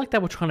I feel like they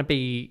were trying to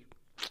be,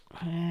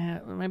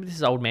 maybe this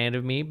is old man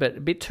of me, but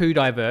a bit too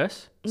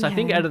diverse. So I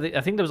think Yeah.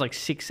 I think there was like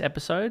 6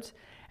 episodes,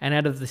 and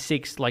out of the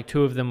 6, like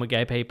 2 of them were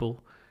gay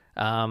people.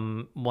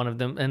 One of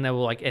them, and they were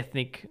like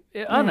ethnic.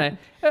 I don't know.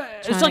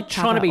 It's Trying like to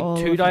trying to cover be all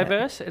too of it.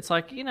 diverse. It's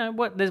like, you know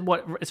what?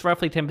 It's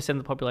roughly 10% of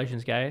the population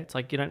is gay. It's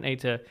like you don't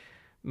need to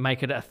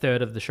make it a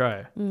third of the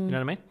show. You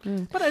know what I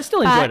mean? But I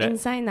still enjoyed But in it.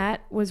 saying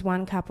that, was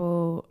one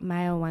couple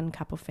male, one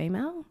couple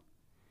female?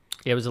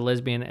 Yeah, it was a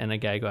lesbian and a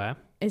gay guy,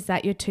 Is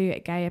that your 2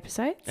 gay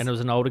episodes? and it was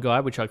an older guy,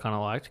 which I kind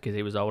of liked because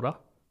he was older.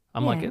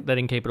 I'm Yeah. like, they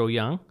didn't keep it all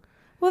young.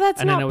 Well, that's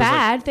and then not it was like-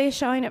 bad. They're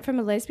showing it from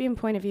a lesbian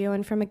point of view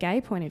and from a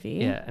gay point of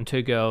view. Yeah, and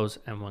 2 girls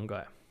and 1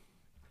 guy.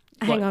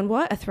 Hang on,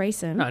 what? A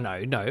threesome?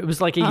 No. It was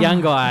like a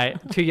young guy,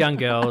 2 young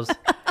girls,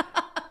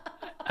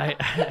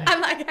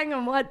 I'm like, hang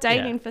on, what?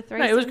 Dating for 3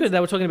 No, it was good. They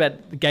were talking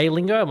about gay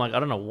lingo. I'm like, I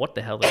don't know what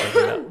the hell they're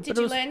talking about. Did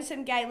you learn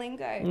some gay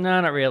lingo?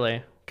 No, not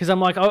really. Because I'm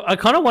like, I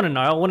kind of want to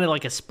know. I wanted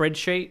like a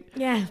spreadsheet.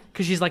 Yeah.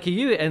 Because she's like, are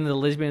you? And the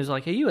lesbian was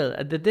like, are you?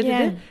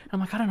 Yeah. I'm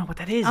like, I don't know what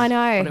that is. I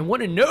know. But I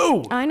want to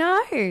know. I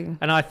know.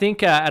 And I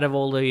think out of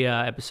all the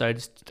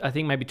episodes, I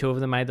think maybe 2 of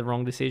them made the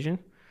wrong decision.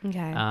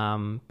 Okay.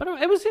 But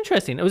it was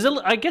interesting. It was,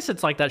 I guess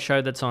it's like that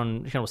show that's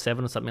on Channel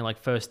 7 or something, like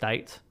First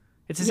Dates.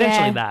 It's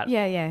essentially that.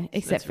 Yeah.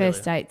 Except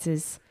First Dates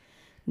is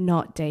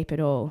not deep at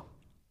all.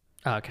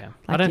 Oh, okay. Like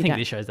I don't you think don't-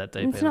 this show's that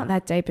deep. It's not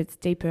that deep. It's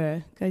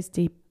deeper. Goes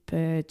deeper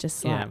just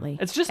slightly.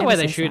 It's just the Ever way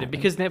they so shoot it slightly.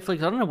 because Netflix,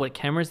 I don't know what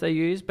cameras they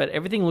use, but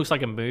everything looks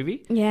like a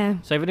movie. Yeah.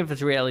 So even if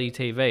it's reality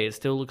TV, it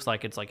still looks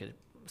like it's like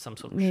some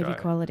sort of Movie show.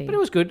 quality. But it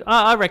was good.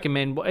 I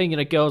recommend.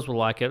 Girls will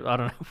like it. I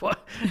don't know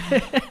what.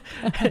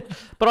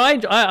 But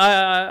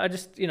I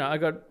just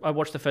I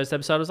watched the first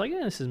episode. I was like,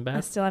 yeah, this isn't I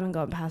bad. still haven't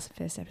gotten past the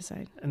first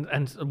episode.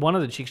 And one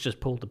of the chicks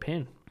just pulled the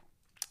pin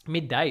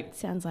mid-date.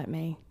 Sounds like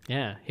me.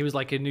 Yeah, he was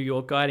like a New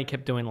York guy, and he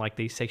kept doing like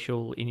these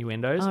sexual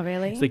innuendos. Oh,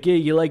 really? It's like, yeah,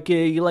 you like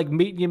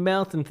meat in your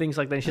mouth and things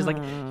like that. And she's like,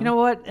 you know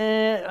what?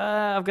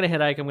 I've got a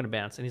headache. I'm gonna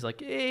bounce. And he's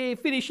like, hey,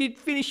 finish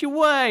your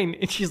wine.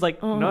 And she's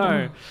like, no.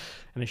 And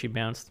then she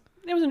bounced.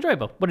 It was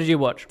enjoyable. What did you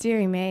watch?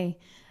 Deary me.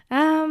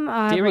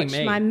 I Deary watched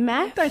me. my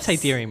maths. Don't say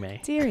deary me.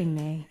 Deary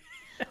me.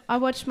 I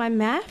watched my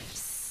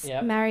maths.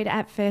 Yep. Married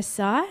at First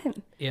Sight.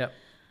 Yep.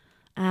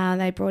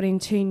 They brought in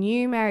 2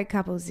 new married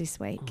couples this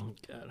week. Oh,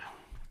 God.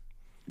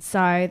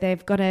 So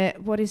they've got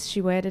what is she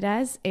worded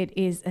as? It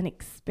is an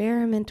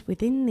experiment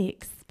within the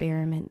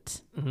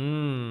experiment.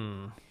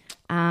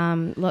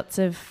 Lots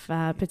of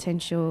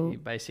potential You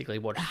basically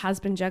watched.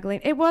 husband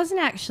juggling. It wasn't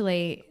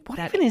actually What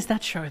that. even is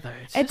that show though?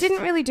 It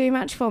didn't really do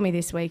much for me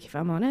this week, if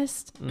I'm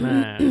honest.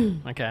 No.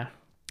 Okay.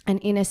 And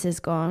Ines is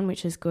gone,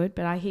 which is good.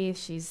 But I hear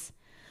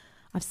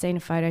I've seen a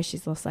photo.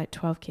 She's lost like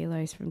 12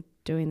 kilos from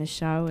doing the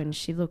show, and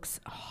she looks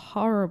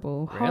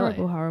horrible, Really?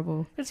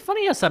 horrible. It's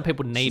funny how some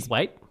people need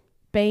weight.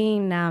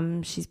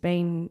 She's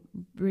been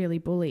really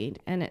bullied,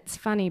 and it's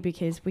funny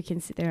because we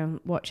can sit there and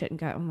watch it and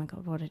go, oh my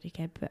God, what did he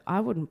get? But I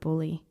wouldn't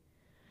bully.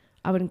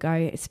 I wouldn't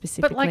go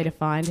specifically to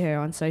find her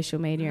on social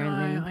media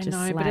and then just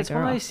slag but it's her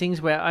one of off. those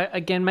things where,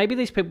 again, maybe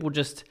these people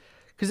just...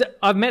 Because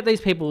I've met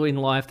these people in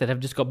life that have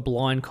just got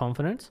blind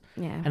confidence.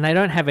 Yeah. And they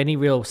don't have any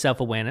real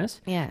self-awareness.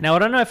 Yeah. Now, I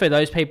don't know if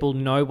those people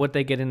know what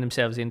they're getting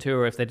themselves into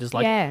or if they're just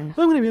like, Yeah. I'm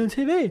going to be on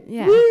TV.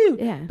 Yeah. Woo!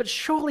 Yeah. But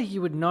surely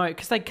you would know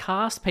because they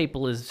cast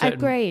people as certain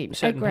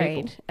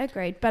people.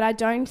 Agreed. But I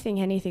don't think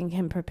anything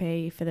can prepare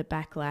you for the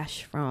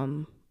backlash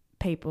from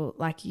people.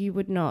 Like, you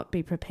would not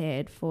be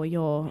prepared for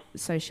your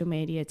social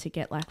media to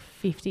get like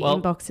 50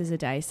 inboxes a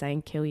day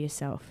saying kill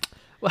yourself.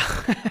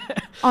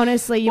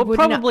 Honestly, you would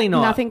probably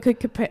not. Nothing could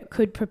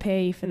prepare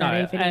you for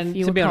that, even and if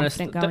you to were be honest,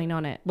 confident going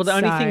on it. Well, the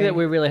only thing that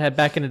we really had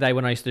back in the day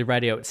when I used to do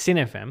radio at Sin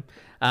FM,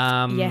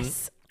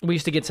 Yes. we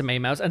used to get some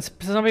emails, and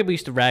some people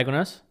used to rag on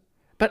us.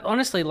 But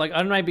honestly, like,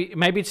 I don't know,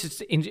 maybe it's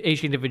just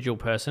each individual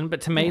person,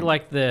 but to me,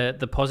 like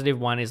the positive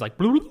one is like,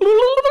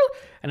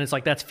 and it's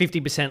like that's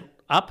 50%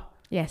 up.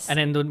 Yes. And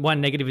then the one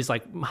negative is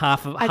like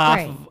half of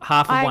I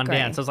one agree.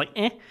 down. So I was like,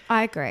 eh.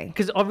 I agree.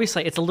 Because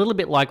obviously it's a little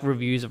bit like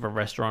reviews of a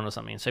restaurant or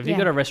something. So if you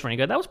go to a restaurant and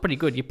you go, that was pretty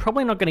good, you're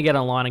probably not going to get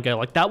online and go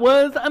like, that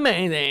was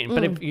amazing.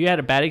 But if you had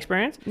a bad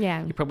experience,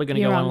 Yeah. you're probably going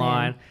to go You're on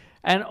online.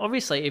 And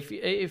obviously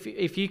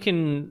if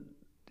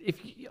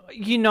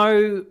you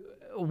know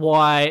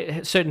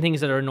why certain things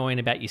that are annoying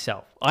about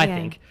yourself, I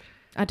think.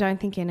 I don't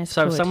think Ines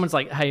So could. if someone's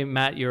like, hey,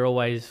 Matt, you're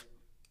always...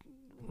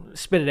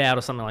 spit it out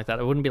or something like that.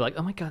 It wouldn't be like,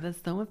 oh my God,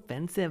 that's so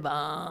offensive.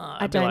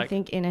 I don't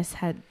think Ines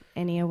had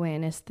any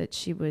awareness that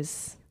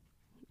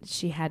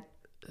she had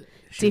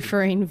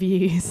differing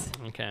views.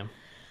 Okay.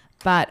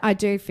 But I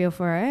do feel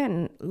for her,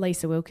 and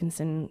Lisa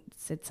Wilkinson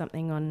said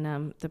something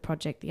on the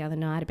project the other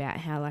night about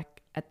how,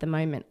 like, at the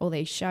moment, all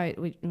these shows,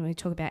 we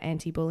talk about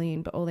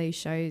anti-bullying, but all these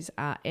shows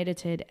are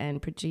edited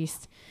and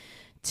produced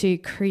to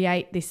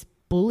create this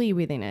bully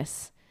within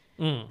us.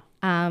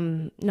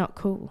 Not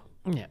cool.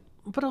 Yeah.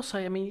 But also,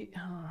 I mean,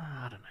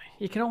 I don't know.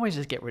 You can always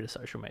just get rid of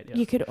social media.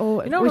 You could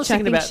all, You know what I was which I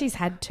thinking think about? she's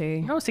had to. You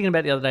know what I was thinking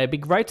about the other day? It'd be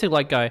great to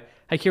like go,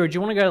 hey, Kira, do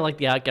you want to go to like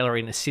the art gallery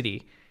in the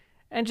city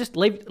and just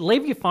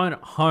leave your phone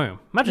at home?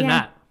 Imagine Yeah.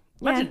 that.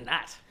 Imagine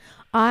that.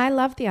 I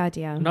love the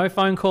idea. No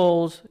phone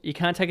calls. You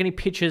can't take any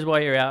pictures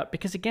while you're out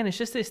because, again, it's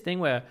just this thing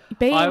where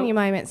Be in your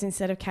moments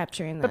instead of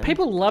capturing them. But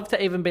people love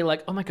to even be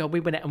like, oh my God, we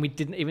went out and we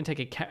didn't even take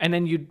a and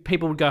then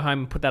people would go home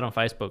and put that on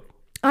Facebook.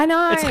 I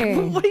know. It's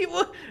like,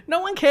 what?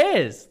 No one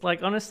cares.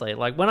 Like, honestly,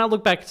 like when I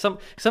look back,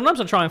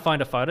 sometimes I try and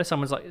find a photo.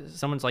 Someone's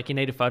like, you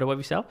need a photo of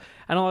yourself.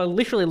 And I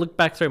literally look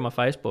back through my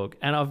Facebook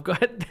and I've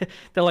got,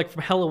 they're like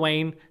from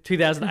Halloween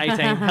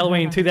 2018,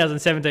 Halloween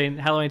 2017,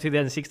 Halloween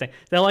 2016.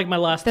 They're like my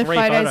last the three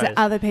photos that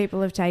other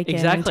people have taken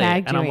Exactly. and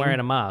tagged And I'm you wearing in.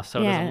 a mask, so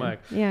it doesn't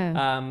work.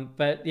 Yeah.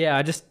 But yeah,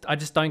 I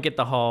just don't get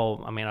the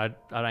whole, I mean, I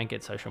don't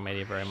get social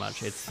media very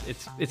much.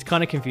 It's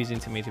kind of confusing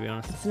to me, to be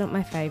honest. It's not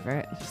my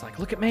favourite. It's like,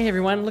 look at me,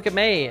 everyone. Look at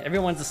me.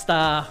 Everyone's a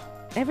star.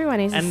 Everyone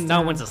is a And star.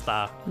 no one's a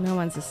star. No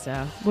one's a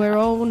star. We're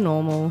all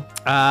normal.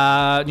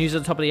 News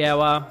at the top of the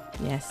hour.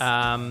 Yes.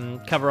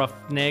 Cover off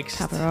next.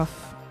 Cover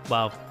off.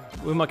 Well,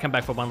 we might come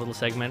back for one little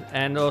segment.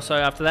 And also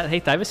after that,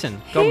 Heath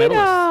Davison, gold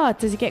medalist. Heater.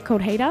 Does he get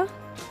called Heater?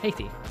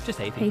 Heathy. Just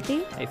Heathy.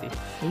 Heathy? Heathy.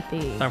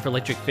 Heathy. Time for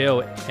Electric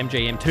Feel,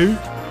 MGM2.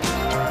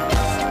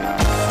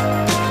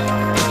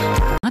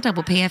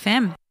 Double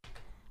PFM.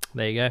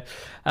 There you go.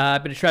 A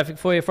bit of traffic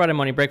for you. Friday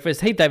morning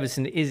breakfast. Heath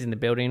Davison is in the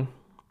building.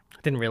 I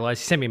didn't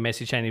realise. He sent me a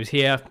message saying he was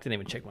here. Didn't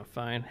even check my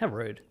phone. How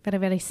rude. Very,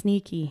 very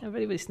sneaky. How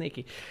very, very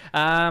sneaky.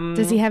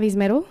 Does he have his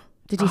medal?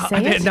 Did he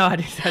say it? No, I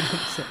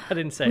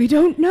didn't say We it.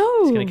 don't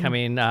know. He's going to come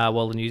in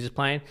while the news is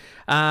playing.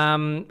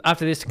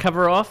 After this,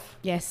 cover off.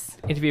 Yes.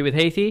 Interview with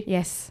Heathy.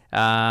 Yes.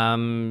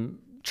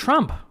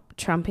 Trump.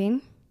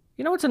 Trumping.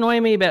 You know what's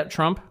annoying me about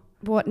Trump?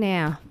 What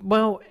now?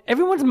 Well,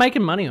 everyone's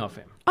making money off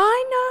him.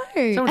 I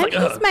know. Someone's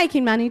and like, he's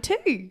making money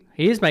too.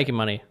 He is making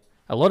money.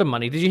 A lot of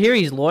money. Did you hear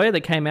his lawyer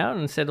that came out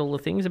and said all the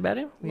things about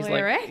him?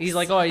 Lawyer X? He's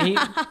like,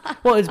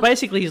 well, it's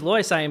basically his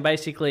lawyer saying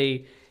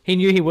basically he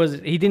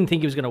didn't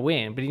think he was going to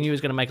win, but he knew he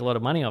was going to make a lot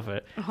of money off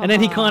it. And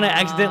then he kind of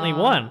accidentally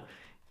won.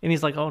 And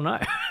he's like, oh no.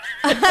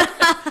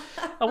 I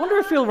wonder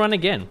if he'll run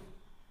again.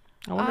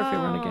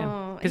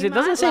 Because He it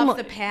doesn't might seem love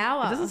like the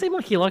power. It doesn't seem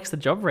like he likes the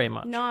job very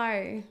much.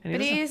 No, but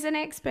doesn't- he is an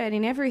expert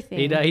in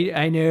everything.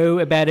 I know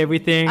about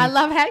everything. I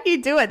love how you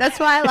do it. That's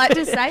why I like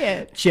to say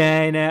it.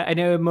 China. I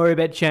know more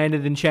about China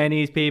than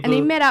Chinese people. And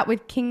he met up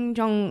with Kim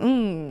Jong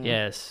Un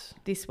Yes.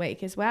 this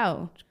week as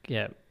well.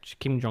 Yeah.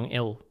 Kim Jong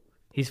Il.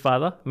 His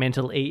father,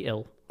 mentally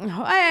ill.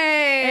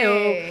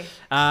 Hey!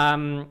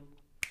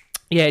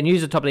 Yeah,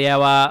 news at the top of the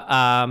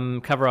hour.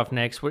 Cover off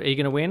next. Are you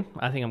going to win?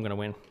 I think I'm going to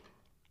win.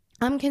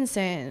 I'm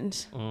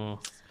concerned.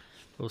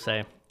 We'll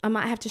see. I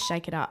might have to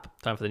shake it up.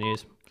 Time for the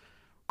news.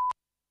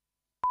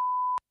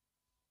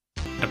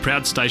 A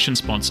proud station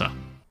sponsor.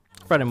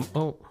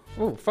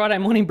 Friday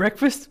morning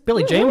breakfast.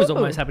 Billie Jean was Ooh.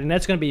 almost happening.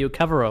 That's going to be your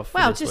cover off.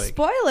 Well, this just week.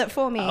 spoil it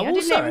for me. I well,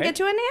 didn't sorry. even get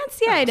to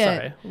enunciate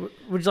it. Sorry.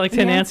 Would you like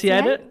to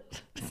enunciate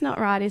it? It's not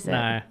right, is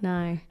it?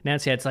 No.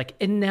 Enunciate's like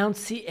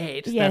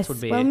enunciate. Yes. That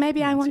would be well, it.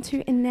 maybe I want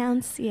to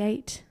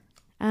enunciate.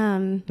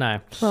 No.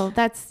 Well,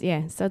 that's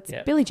So it's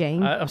Yeah. Billie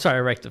Jean. I'm sorry,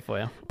 I wrecked it for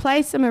you.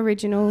 Play some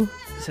original.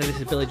 So this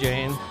is Billie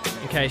Jean.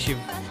 In case you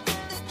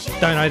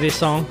don't know this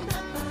song,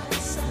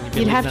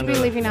 You'd have to be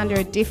living under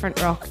a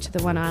different rock to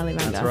the one I live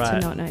under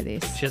right. to not know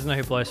this. She doesn't know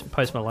who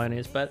Post Malone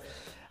is, but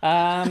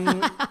all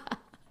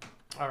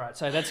right.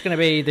 So that's going to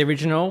be the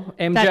original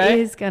MJ. That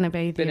is going to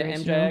be the bit original.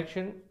 of MJ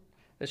action.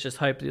 Let's just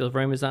hope the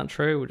rumors aren't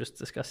true. We're just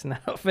discussing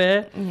that off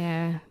air.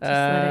 Yeah, just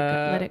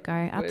let it go.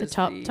 Up the where's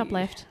top, the- top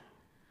left.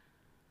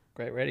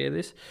 Great radio.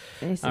 This.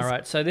 This All is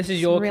right. So this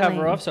is your thrilling.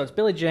 cover off. So it's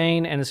Billie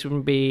Jean, and it's going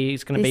to be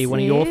This one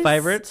of your is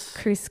favourites.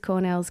 Chris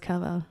Cornell's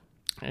cover.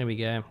 There we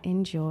go.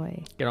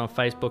 Enjoy. Get on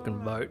Facebook and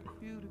vote.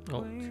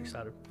 Oh, she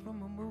started.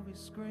 From a movie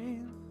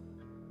screen.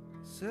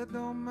 Said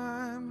don't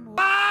mind.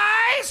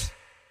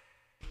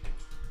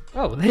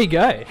 Oh, there you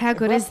go. How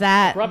good is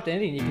that? Abrupt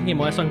ending. You can hear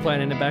my song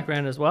playing in the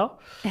background as well.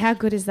 How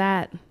good is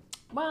that?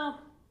 Well,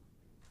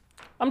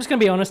 I'm just going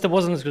to be honest. It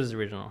wasn't as good as the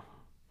original.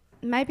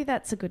 Maybe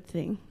that's a good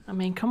thing. I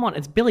mean, come on.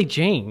 It's Billie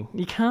Jean.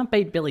 You can't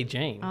beat Billie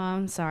Jean. Oh,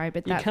 I'm sorry,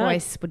 but You that can't-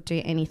 voice would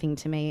do anything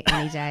to me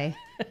any day.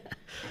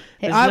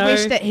 There's I no-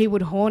 wish that he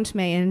would haunt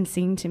me and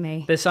sing to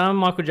me. There's some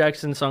Michael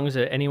Jackson songs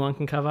that anyone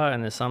can cover,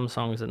 and there's some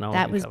songs that no one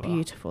That can was cover.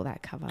 beautiful,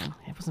 that cover.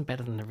 It wasn't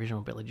better than the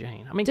original Billie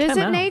Jean. I mean, Does come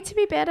it on. need to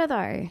be better,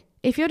 though?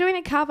 If you're doing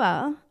a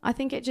cover, I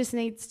think it just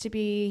needs to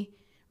be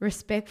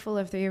respectful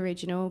of the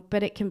original,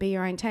 but it can be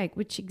your own take,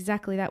 which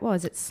exactly that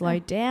was. It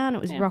slowed down,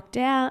 it was rocked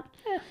out,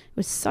 it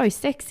was so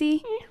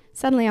sexy.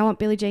 Suddenly I want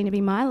Billie Jean to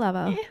be my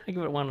lover. I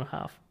give it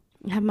 1.5.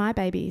 Have my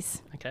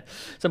babies. Okay.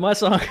 So my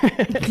song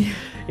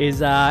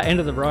is End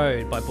of the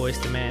Road by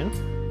Boyz II Men.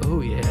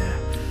 Oh, yeah.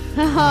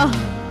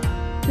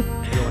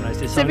 Everyone knows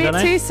this It's song, a bit don't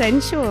they? too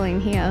sensual in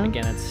here.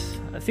 Again,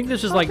 I think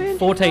this was Pop like into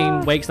 14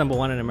 love. weeks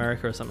 #1 in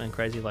America or something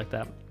crazy like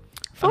that.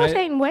 I know-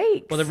 14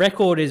 weeks. Well, the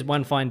record is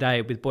One Fine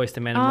Day with Boyz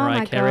II Men and Oh Mariah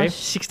my Carey. gosh.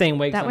 16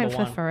 weeks that went #1.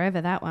 for forever,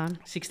 that one.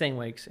 16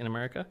 weeks in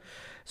America.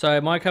 So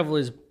my cover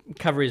is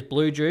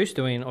Blue Juice,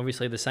 doing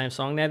obviously the same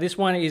song. Now, this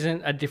one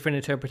isn't a different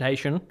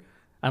interpretation,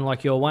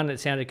 unlike your one.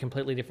 It sounded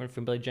completely different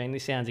from Billie Jean.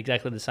 This sounds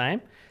exactly the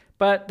same,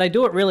 but they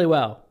do it really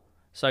well.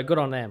 So good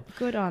on them.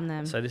 Good on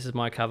them. So this is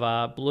my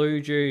cover, Blue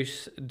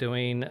Juice,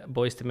 doing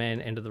Boyz II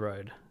Men, End of the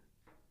Road.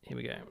 Here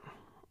we go.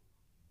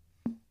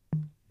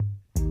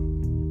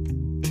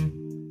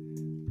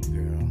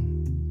 Girl,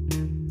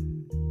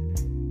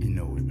 you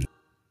know it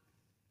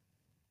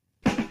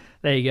was.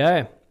 There you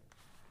go.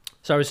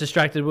 So I was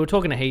distracted. We were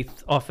talking to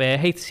Heath off air.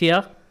 Heath's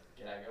here.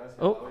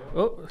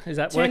 Oh, is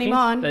that Turn working? him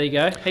on. There you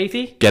go.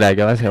 Heathy. G'day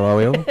guys, how are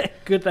we all?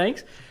 Good,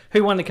 thanks.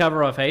 Who won the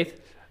cover off,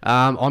 Heath?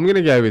 I'm going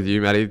to go with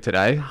you, Maddie,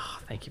 today. Oh,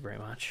 thank you very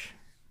much.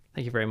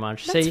 Thank you very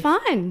much. That's See,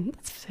 fine.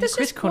 That's Chris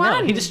just Cornell.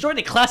 one. He destroyed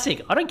the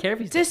classic. I don't care if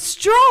he's dead.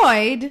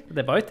 Destroyed?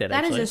 They're both dead,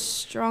 That is actually. a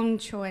strong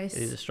choice.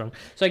 It is a strong.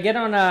 So get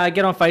on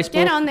Facebook.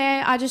 Get on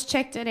there. I just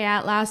checked it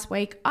out last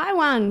week. I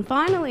won,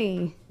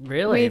 finally.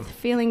 Really? With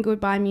Feeling Good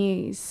by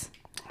Muse.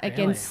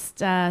 against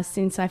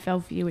Since I Fell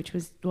For You, which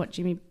was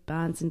Jimmy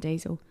Barnes and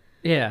Diesel.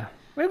 Yeah.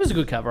 Well, it was a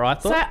good cover, I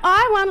So thought.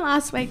 I won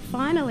last week,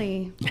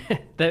 finally.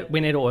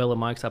 We need to oil the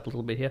mics up a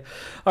little bit here.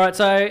 All right,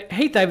 so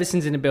Heath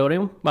Davidson's in the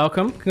building.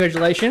 Welcome.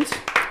 Congratulations.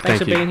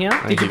 Thanks for you. being here.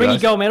 Thank Did you you, bring your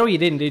guys. gold medal? You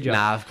didn't, did you?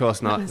 Nah, of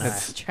course not.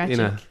 That's It's, tragic.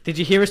 Did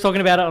you hear us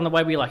talking about it on the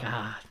way? We were like,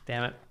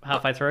 damn it,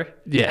 halfway through?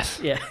 yes.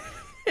 Yeah.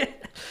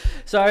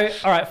 So,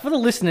 all right, for the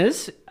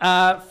listeners,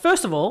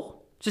 first of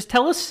all, just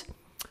tell us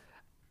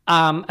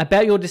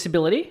about your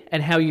disability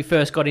and how you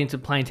first got into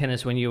playing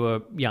tennis when you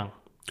were young.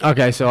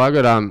 Okay, so I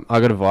got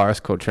a virus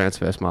called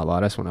transverse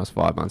myelitis when I was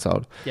 5 months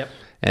old. Yep.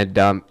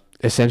 And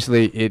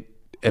essentially it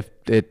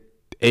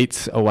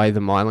eats away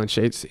the myelin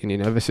sheets in your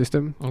nervous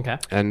system. Okay.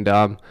 And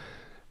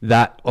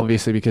that,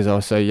 obviously, because I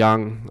was so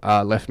young,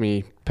 left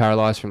me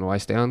paralysed from the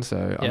waist down. So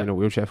I'm Yep. in a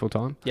wheelchair full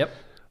time. Yep.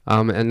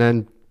 And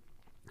then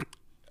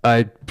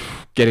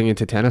getting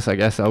into tennis, I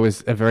guess, I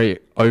was a very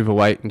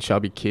overweight and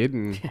chubby kid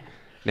and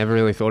never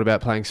really thought about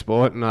playing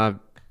sport. And I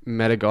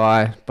met a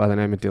guy by the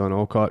name of Dylan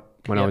Alcott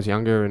when I Yep. was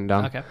younger. And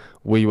Okay.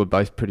 we were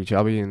both pretty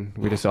chubby, and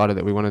we decided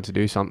that we wanted to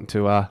do something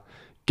to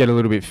get a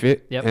little bit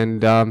fit. Yep.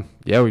 And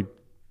we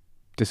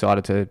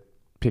decided to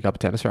pick up a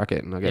tennis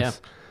racket. And I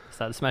guess,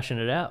 Started smashing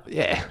it out.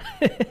 yeah,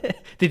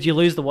 Did you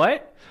lose the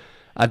weight?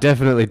 I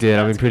definitely did.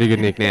 I'm in pretty good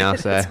nick now.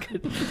 So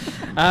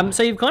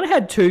So you've kind of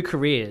had two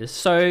careers.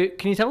 So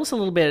can you tell us a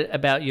little bit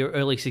about your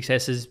early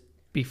successes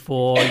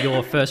before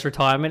your first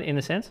retirement, in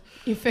a sense?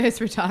 Your first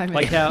retirement.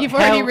 Like how- You've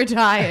already how-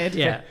 retired.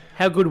 Yeah.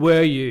 How good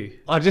were you?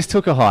 I just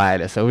took a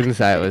hiatus. I wouldn't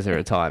say it was a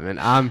retirement.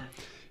 I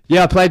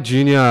played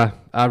junior.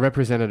 I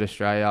represented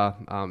Australia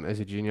as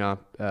a junior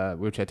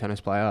wheelchair tennis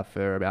player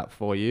for about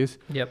 4 years.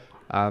 Yep.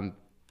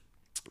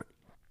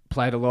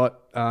 Played a lot.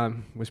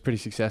 Was pretty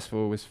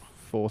successful. Was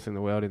fourth in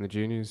the world in the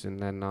juniors, and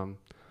then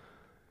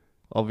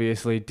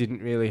obviously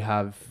didn't really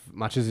have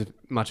much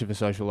of a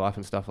social life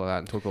and stuff like that,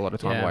 and took a lot of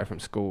time Yeah. away from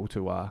school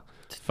to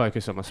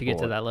focus on my To sport. get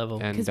to that level.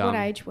 And Because what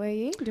age were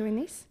you doing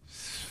this?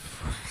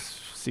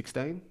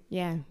 16,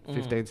 Yeah.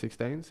 15,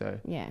 16. So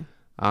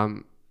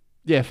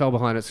Yeah. fell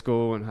behind at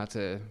school and had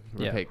to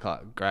Yeah. repeat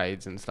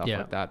grades and stuff Yeah.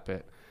 like that.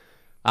 But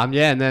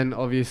and then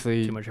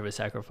obviously Too much of a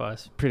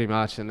sacrifice. pretty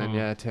much, and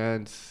then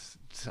turned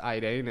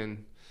 18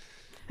 and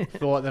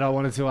thought that I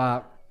wanted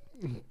to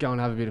go and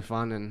have a bit of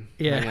fun and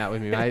hang out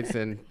with my mates,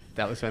 and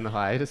that was when the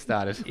hiatus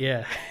started.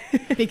 Yeah.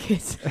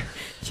 Because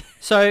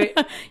So,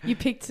 you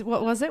picked,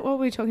 what was it? What were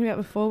we talking about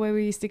before where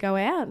we used to go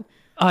out?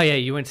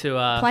 you went to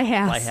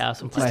Playhouse.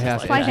 Playhouse and places Playhouse,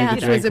 like Playhouse that.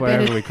 drink was a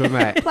wherever better- we could,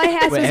 mate.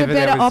 Playhouse was a Wherever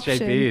there better was cheap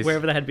option. beers.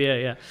 Wherever they had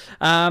beer,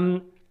 yeah.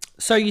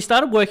 So you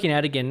started working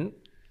out again.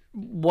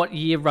 What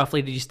year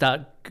roughly did you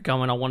start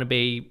going, I want to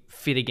be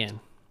fit again?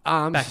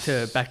 Back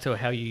to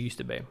how you used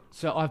to be.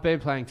 So I've been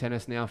playing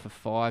tennis now for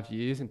 5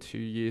 years, and 2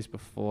 years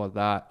before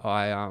that,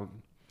 I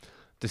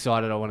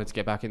decided I wanted to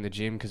get back in the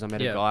gym because I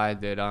met Yeah. a guy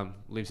that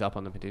lives up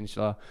on the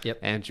peninsula, Yep.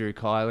 Andrew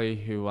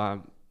Kiley, who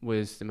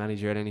was the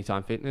manager at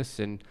Anytime Fitness,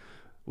 and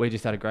we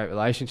just had a great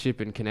relationship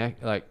and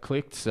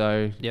clicked.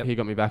 So Yep. he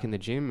got me back in the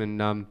gym,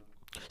 and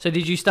So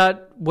did you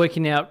start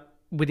working out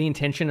with the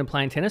intention of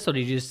playing tennis, or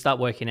did you just start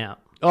working out?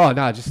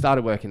 I just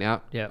started working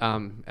out. Yep.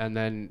 And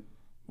then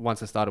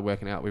once I started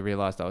working out, we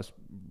realised I was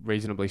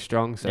reasonably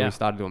strong, so Yeah. we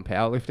started doing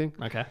powerlifting.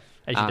 Okay,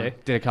 as you do.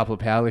 Did a couple of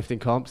powerlifting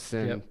comps,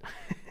 and Yep.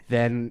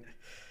 then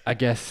I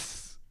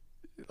guess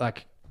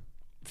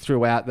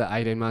throughout the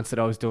 18 months that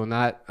I was doing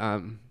that,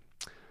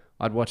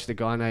 I'd watched a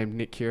guy named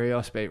Nick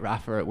Kyrgios beat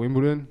Rafa at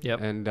Wimbledon.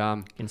 Yep.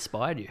 And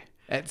Inspired you.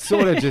 it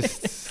sort of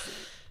just,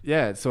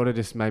 it sort of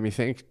just made me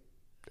think.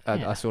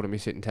 Yeah. I sort of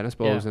miss hitting tennis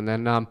balls. Yeah. And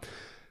then,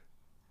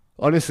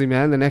 honestly,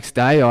 man, the next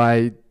day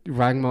I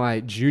rang my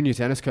junior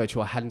tennis coach,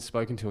 who I hadn't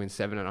spoken to in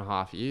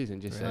 7.5 years,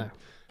 and just Really? said,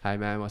 "Hey,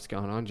 man, what's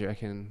going on? Do you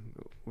reckon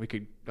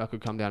I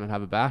could come down and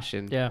have a bash?"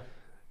 And Yeah.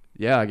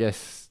 I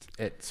guess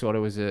it sort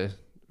of was a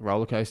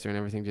roller coaster, and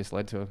everything just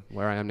led to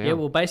where I am now. Yeah,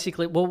 well,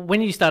 basically,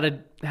 when you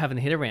started having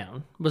the hit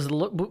around,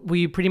 were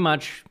you pretty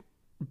much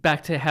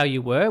back to how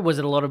you were? Was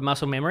it a lot of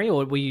muscle memory,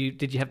 or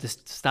did you have to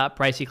start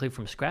basically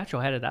from scratch,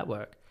 or how did that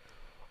work?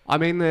 I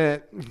mean,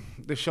 the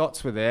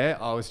shots were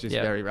there. I was just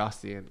Yeah. very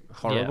rusty and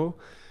horrible,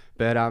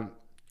 but a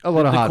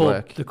lot of The hard core,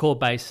 work. The core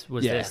base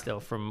was Yeah. there still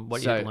from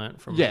what So, you'd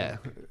learnt from. Yeah,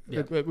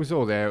 Yeah. It was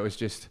all there. It was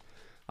just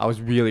I was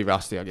really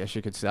rusty, I guess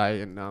you could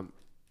say, and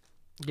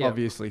Yeah.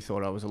 obviously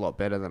thought I was a lot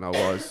better than I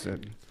was.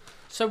 And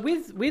So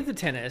with the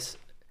tennis,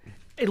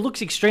 it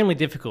looks extremely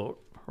difficult,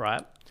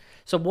 right?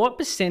 So what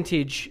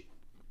percentage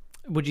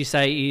would you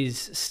say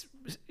is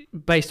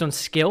based on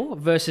skill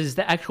versus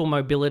the actual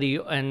mobility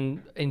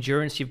and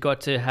endurance you've got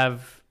to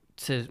have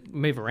to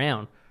move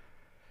around?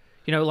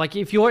 You know, like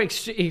if you're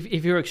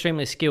if you're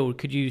extremely skilled,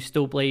 could you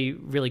still be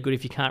really good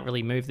if you can't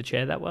really move the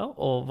chair that well,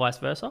 or vice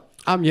versa?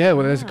 well,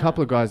 there's a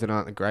couple of guys that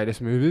aren't the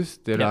greatest movers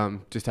that Yeah.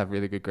 just have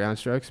really good ground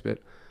strokes. But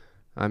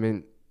I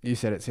mean, you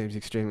said it seems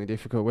extremely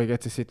difficult. We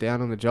get to sit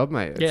down on the job,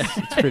 mate.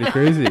 It's pretty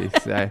crazy.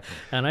 So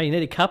I know you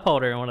need a cup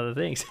holder in one of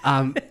the things.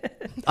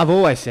 I've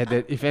always said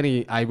that if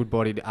any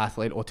able-bodied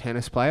athlete or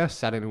tennis player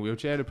sat in a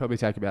wheelchair, it'd probably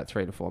take about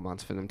 3 to 4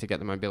 months for them to get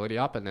the mobility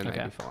up, and then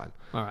they'd be fine.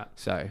 All right.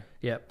 So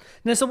Yep.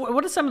 Now, so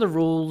what are some of the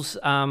rules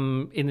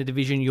in the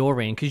division you're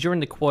in? Because you're in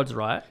the quads,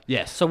 right?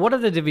 yes. So what are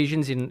the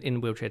divisions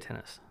in wheelchair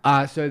tennis?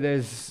 So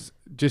there's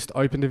just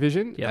open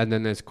division, Yep. and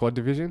then there's quad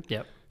division.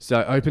 Yep.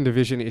 So open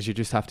division is you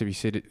just have to be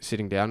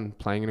sitting down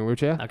playing in a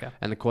wheelchair. Okay.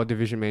 And the quad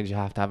division means you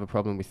have to have a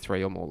problem with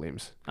 3 or more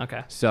limbs.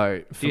 Okay.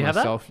 So for you have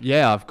that? myself,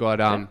 yeah, I've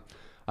got a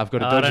I dodgy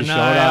don't know, shoulder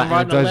I'm and a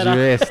writing a dodgy letter.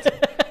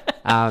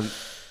 wrist.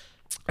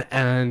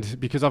 And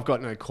because I've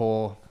got no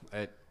core,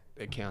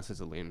 it counts as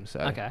a limb. So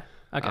Okay.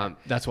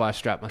 that's why I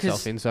strap myself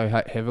 'Cause- in so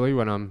heavily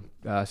when I'm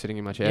sitting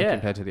in my chair Yeah.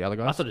 compared to the other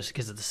guys. I thought it's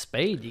because of the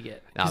speed you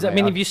get. Nah, Because, I mate,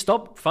 mean, I've- if you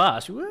stop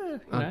fast, you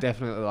I'm know.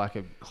 definitely like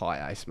a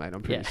high ace, mate.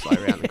 I'm pretty Yeah.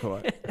 slow around the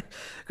court.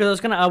 Because I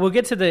was gonna, we'll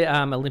get to the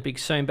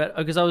Olympics soon, but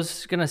because I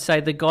was gonna say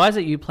the guys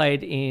that you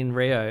played in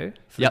Rio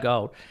for Yep. the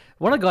gold,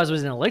 one of the guys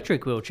was in an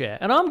electric wheelchair,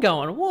 and I'm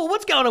going, whoa,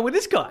 what's going on with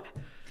this guy?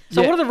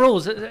 So Yeah. what are the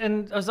rules?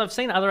 And as I've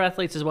seen other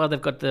athletes as well,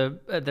 they've got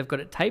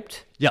it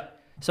taped. Yep.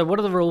 So what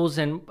are the rules,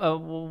 and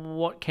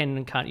what can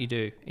and can't you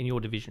do in your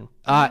division?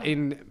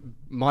 In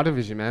my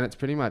division, man, it's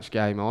pretty much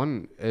game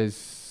on.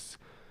 Is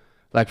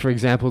like, for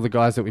example, the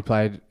guys that we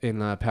played in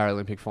the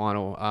Paralympic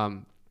final,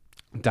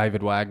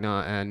 David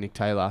Wagner and Nick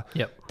Taylor.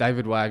 Yep.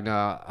 David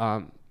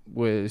Wagner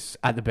was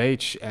at the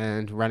beach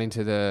and ran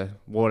into the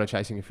water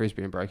chasing a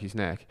frisbee and broke his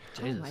neck.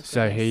 Jesus.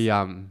 So he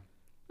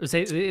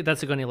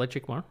That's the guy in the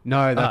electric one.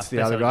 no, that's the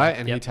that's other the guy, other guy.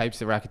 and he Yep. tapes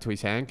the racket to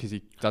his hand because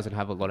he doesn't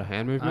have a lot of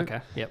hand movement.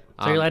 Okay. Yep.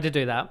 So you're allowed to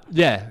do that.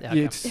 Yeah, Okay.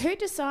 it's Who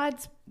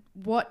decides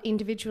what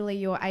individually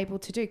you're able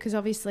to do? Because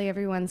obviously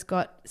everyone's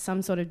got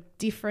some sort of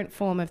different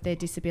form of their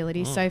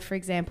disability. So, for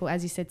example,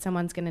 as you said,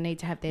 someone's going to need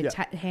to have their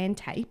hand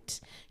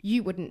taped.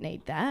 You wouldn't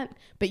need that,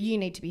 but you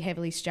need to be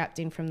heavily strapped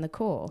in from the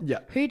core. Yeah.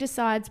 Who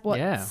decides what's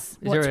Yeah. Is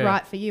what's there a-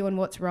 right for you and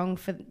what's wrong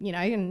for and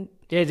Yeah.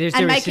 Is there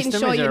and a making system?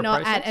 sure Is there you're a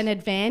not at process? an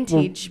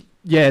advantage.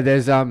 Yeah,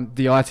 there's the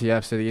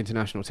ITF, so the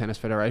International Tennis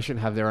Federation,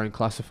 have their own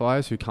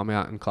classifiers who come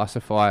out and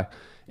classify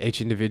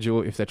each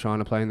individual if they're trying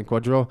to play in the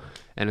quad draw,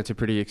 and it's a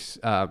pretty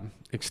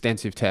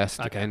extensive test,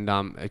 Okay. and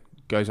it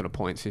goes on a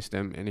point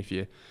system, and if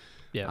you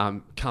Yeah.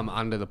 come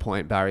under the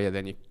point barrier,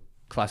 then you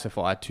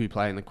classify to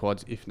play in the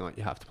quads. If not,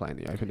 you have to play in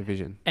the open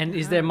division. And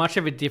is there much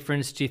of a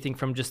difference, do you think,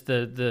 from just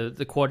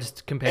the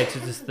quads compared to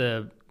just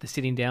the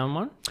sitting down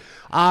one?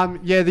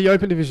 Yeah, the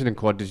open division and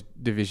quad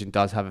division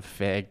does have a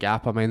fair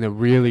gap. I mean, they're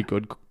really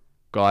good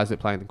guys that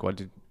play in the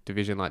quad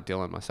division, like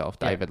Dylan, myself,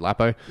 Yeah. David,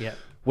 Lapo. Yeah.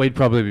 We'd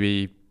probably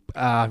be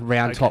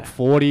around Okay. top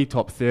 40,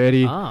 top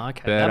 30. Oh,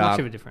 okay. But, That much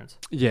of a difference.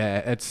 Yeah,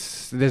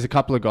 there's a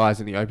couple of guys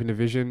in the open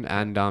division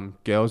and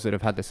girls that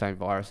have had the same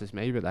virus as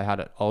me, but they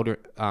had it older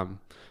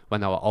when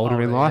they were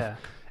older in life, yeah.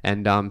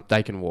 and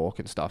they can walk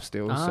and stuff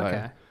still. Oh, so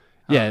okay.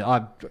 yeah,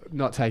 I'm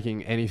not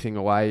taking anything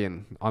away,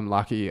 and I'm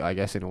lucky, I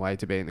guess, in a way,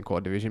 to be in the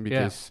quad division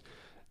because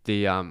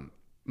the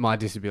my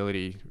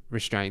disability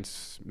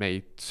restrains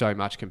me so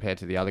much compared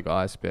to the other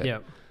guys. But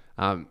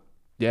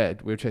Yeah.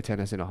 wheelchair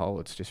tennis in a whole,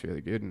 it's just really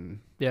good, and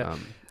Yeah.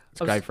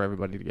 it's I was- great for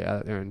everybody to get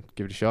out there and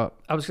give it a shot.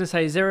 I was going to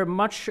say, is there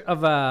much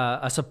of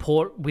a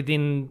support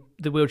within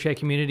the wheelchair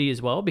community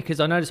as well? Because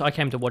I noticed I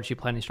came to watch you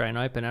play in the Australian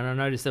Open, and I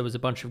noticed there was a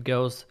bunch of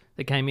girls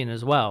that came in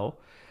as well.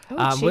 Oh,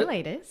 Well-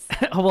 cheerleaders.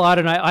 Well, I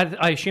don't know.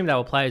 I assume they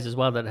were players as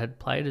well that had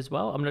played as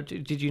well. I'm not.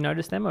 Did you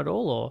notice them at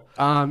all, or?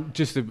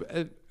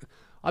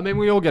 I mean,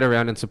 we all get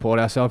around and support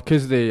ourselves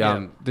because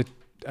Yeah.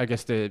 I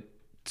guess the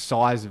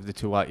size of the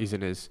tour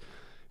isn't as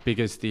big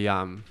as the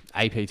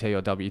APT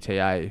or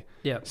WTA.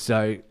 Yeah.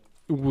 So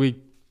we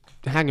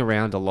hang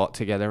around a lot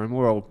together, and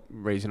we're all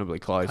reasonably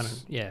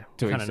close. Yeah.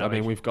 To kinda each, know I mean,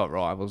 each- we've got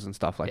rivals and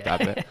stuff like Yeah.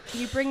 that. But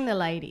You bring the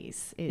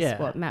ladies is Yeah.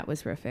 what Matt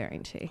was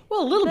referring to.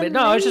 Well, a little The bit.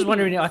 No, I was just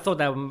wondering. ladies. I thought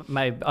they were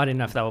maybe. I didn't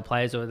know if they were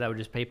players or they were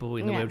just people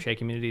in the Yeah. wheelchair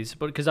communities.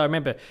 But because I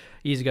remember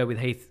years ago with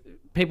Heath,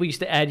 people used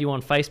to add you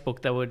on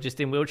Facebook that were just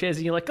in wheelchairs,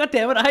 and you're like, God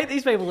damn it, I hate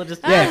these people that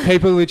just. yeah,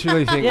 people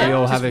literally think Yeah, we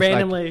all just have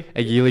randomly.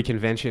 a yearly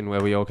convention where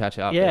we all catch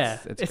up. Yeah,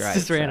 it's great.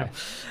 just so. random.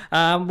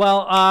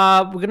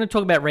 We're going to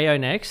talk about Rio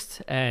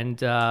next and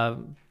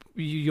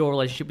your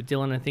relationship with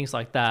Dylan and things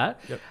like that.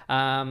 Yep.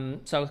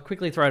 So I'll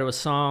quickly throw to a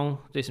song,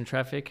 do some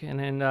traffic, and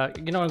then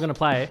you know what I'm going to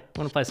play? I'm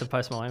going to play some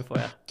Post Malone for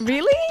you.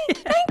 Really?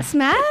 Thanks,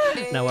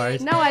 Matt. No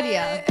worries. No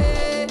idea.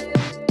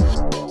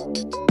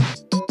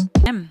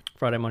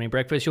 Friday morning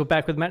breakfast. You're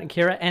back with Matt and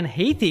Kira and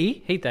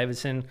Heath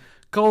Davidson,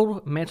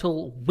 gold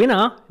medal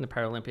winner in the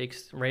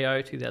Paralympics,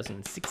 Rio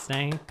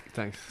 2016.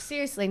 Thanks.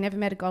 Seriously, never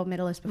met a gold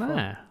medalist before.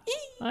 Ah,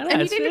 I know. And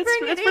you It's, didn't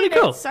bring it's it pretty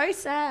in. cool. It's so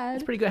sad.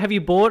 It's pretty good. Have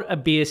you bought a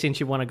beer since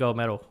you won a gold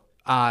medal?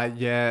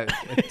 Yeah,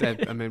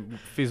 I mean,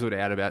 fizzled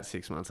out about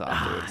 6 months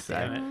afterwards. So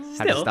damn it.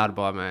 had to Still- start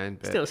by my own.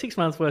 But Still, 6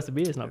 months worth of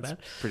beer is not it's bad.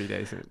 pretty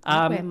decent.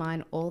 I wear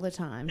mine all the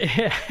time.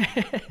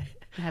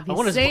 Have you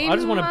I just seen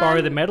want to borrow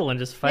mine? the medal and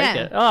just fake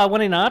Yeah. it. Oh, I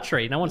won in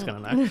archery. No one's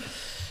going to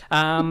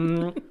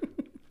know.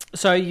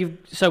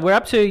 So we're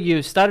up to,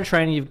 you've started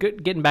training, you've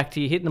getting back to,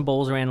 you're hitting the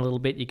balls around a little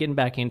bit, you're getting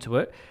back into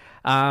it.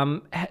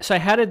 So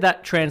how did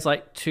that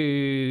translate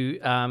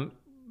to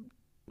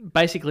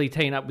basically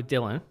teeing up with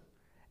Dylan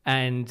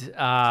and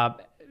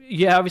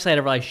you obviously had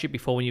a relationship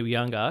before when you were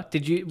younger.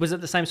 Was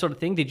it the same sort of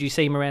thing? Did you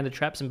see him around the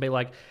traps and be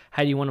like,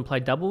 hey, do you want to play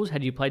doubles?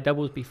 Had you played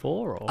doubles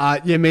before? Or?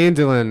 Yeah, me and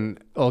Dylan,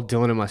 or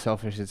Dylan and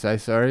myself, I should say.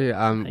 Sorry.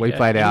 We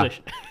played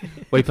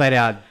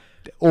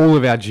all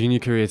of our junior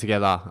career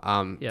together.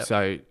 Yep.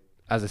 So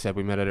as I said,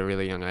 we met at a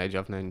really young age.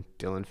 I've known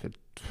Dylan for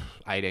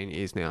 18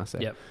 years now. So,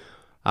 Yep.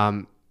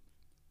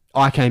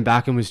 I came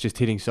back and was just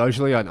hitting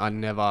socially. I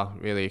never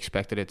really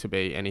expected it to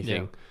be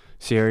anything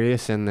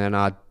serious. And then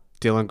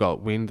Dylan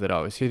got wind that I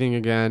was hitting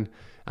again.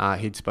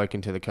 He'd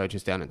spoken to the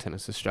coaches down at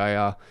Tennis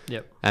Australia.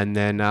 Yep. And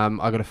then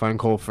I got a phone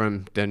call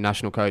from the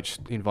national coach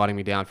inviting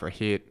me down for a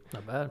hit.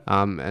 Not bad.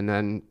 And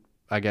then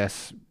I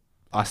guess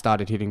I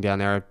started hitting down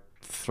there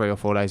 3 or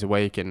 4 days a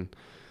week, and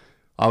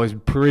I was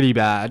pretty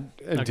bad.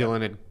 And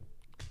Dylan had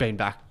been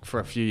back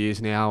for a few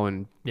years now,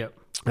 and Yep.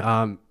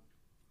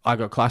 I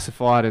got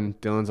classified, and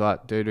Dylan's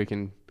like, dude, we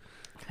can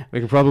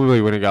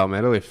probably win a gold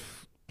medal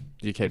if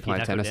you keep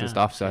playing tennis and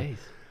stuff. So,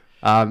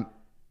 Jeez.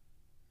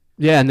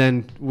 yeah, and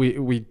then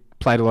we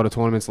played a lot of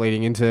tournaments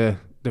leading into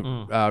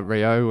the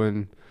Rio,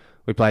 and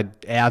we played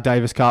our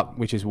Davis Cup,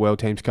 which is World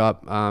Teams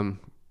Cup,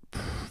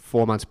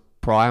 4 months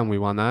prior, and we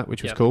won that,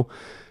 which was cool.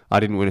 I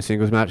didn't win a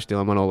singles match.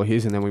 Dylan won all of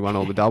his, and then we won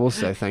all the doubles.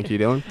 So thank you,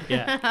 Dylan.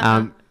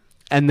 Yeah.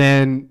 And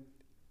then,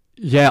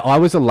 I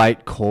was a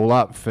late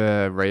call-up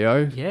for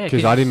Rio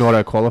because I didn't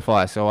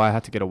auto-qualify, so I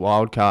had to get a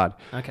wild card.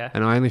 Okay.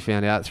 And I only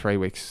found out 3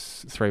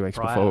 weeks before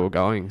we were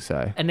going.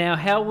 So. And now,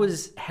 how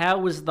was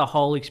the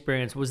whole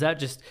experience? Was that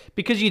just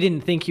because you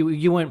didn't think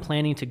you weren't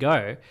planning to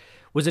go?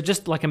 Was it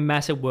just like a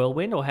massive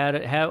whirlwind, or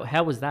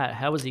how was that?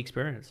 How was the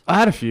experience? I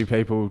had a few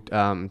people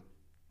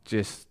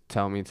just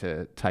tell me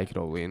to take it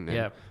all in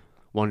and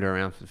wander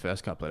around for the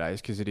first couple of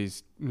days, because it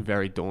is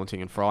very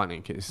daunting and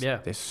frightening because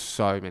there's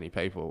so many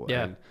people.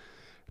 Yeah. And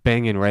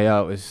being in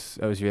Rio, it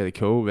was really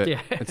cool, but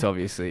it's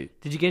obviously...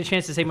 Did you get a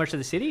chance to see much of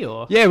the city,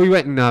 or? Yeah, we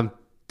went and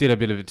did a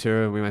bit of a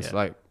tour. We went to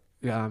like,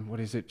 what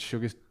is it?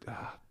 Sugars...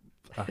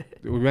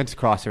 we went to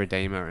Christ the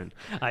Redeemer and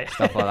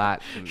stuff like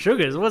that. And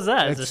Sugars, what's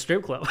that? It's a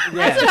strip club.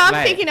 That's what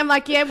I'm thinking. I'm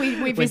like,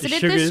 we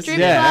visited the Sugars. strip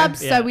club,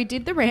 so we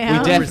did the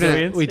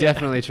round. we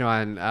definitely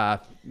try and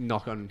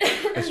knock on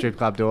a strip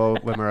club door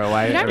when we're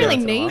away. You don't really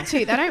need to.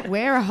 They don't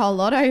wear a whole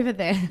lot over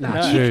there. No,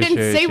 You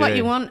can see what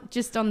you want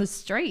just on the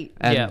street.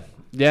 And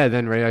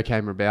then Rio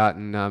came about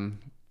and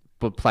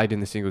played in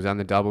the singles and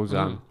the doubles.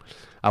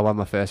 I won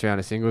my first round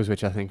of singles,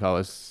 which I think I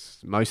was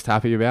most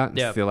happy about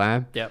and still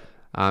am. Yep.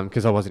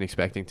 Because I wasn't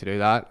expecting to do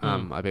that.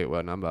 I beat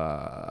world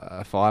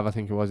number 5, I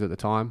think it was at the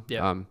time.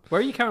 Yeah.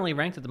 Where are you currently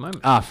ranked at the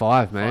moment?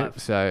 5, mate.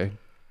 5. So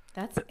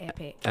that's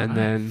epic. And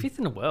then 5th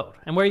in the world.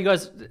 And where are you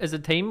guys as a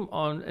team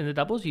in the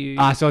doubles?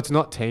 So it's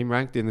not team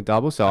ranked in the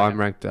doubles. So I'm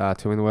ranked 2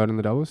 in the world in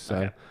the doubles.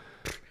 So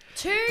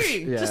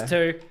 2, just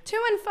 2,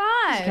 2 and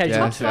 5. Okay,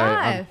 top so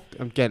 5.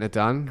 I'm getting it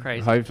done.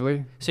 Crazy.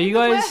 Hopefully. So you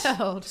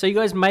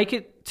guys make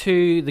it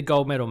to the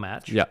gold medal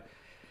match. Yeah.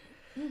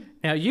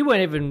 Now you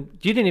didn't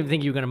even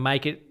think you were going to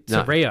make it to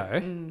No.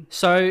 Rio.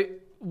 So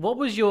what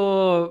was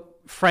your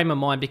frame of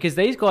mind? Because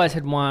these guys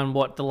had won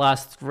in the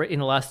last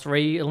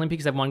 3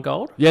 Olympics, they've won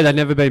gold. Yeah, they've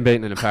never been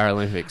beaten in a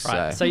Paralympics.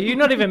 Right. So you're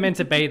not even meant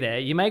to be there.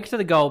 You make it to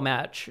the gold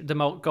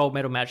gold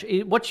medal match.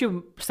 What's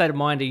your state of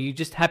mind? Are you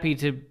just happy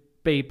to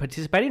be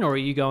participating, or are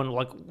you going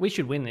like, we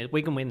should win this?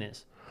 We can win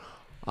this.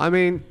 I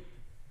mean,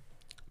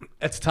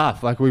 it's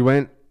tough. Like, we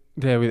went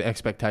there with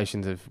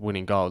expectations of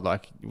winning gold.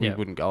 Like, we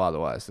wouldn't go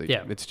otherwise.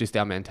 It's just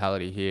our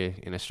mentality here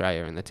in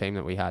Australia and the team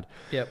that we had.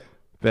 Yep.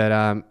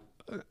 But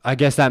I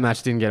guess that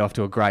match didn't get off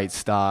to a great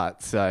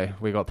start. So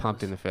we got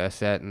pumped in the first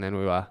set, and then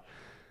we were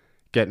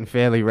getting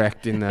fairly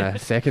wrecked in the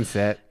second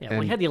set. Yeah,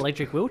 we had the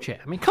electric wheelchair.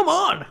 I mean, come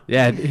on.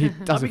 Yeah, he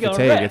doesn't going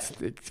fatigue.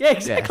 wrecked. It's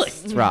exactly.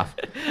 It's rough.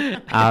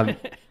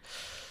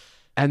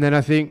 And then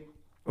I think,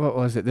 what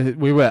was it?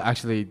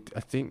 I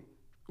think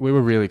we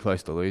were really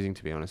close to losing,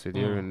 to be honest with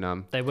you.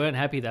 And they weren't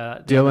happy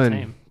that the other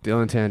team.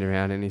 Dylan turned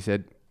around and he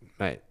said,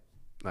 mate,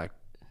 like,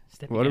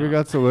 Stepping what do we out.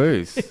 got to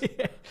lose?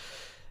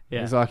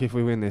 Yeah. He's like, if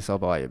we win this, I'll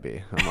buy you a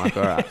beer. I'm like,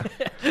 all right.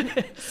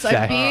 So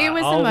beer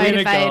was I'll the win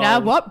a motivator.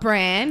 gold. What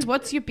brand?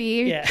 What's your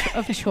beer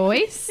of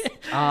choice?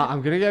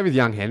 I'm going to go with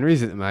Young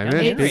Henry's at the moment.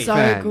 Young Henry's. Big It's so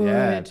fan. good.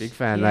 Yeah, big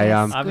fan.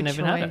 Yes, I've good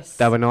never had it. choice.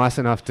 They were nice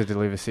enough to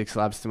deliver 6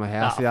 slabs to my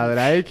house the other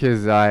day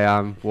because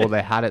I wore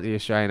their hat at the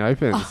Australian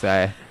Open. So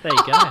There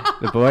you go.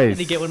 the boys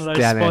Need to get one of those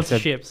down there, so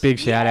sponsorships. big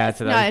shout out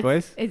to those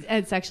boys.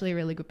 It's actually a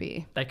really good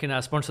beer. They can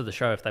sponsor the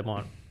show if they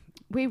want.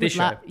 We This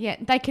would love, show.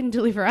 they can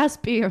deliver us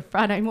beer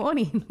Friday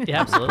morning.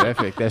 Yeah, absolutely.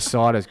 Perfect. Their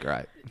cider's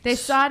great. Their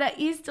cider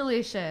is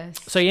delicious.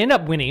 So you end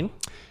up winning.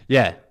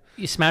 Yeah.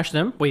 You smashed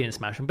them. We didn't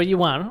smash them, but you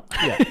won.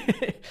 Yeah.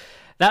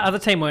 That other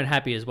team weren't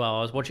happy as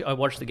well. I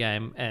watched the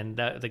game, and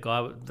the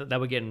guy they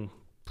were getting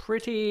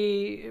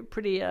pretty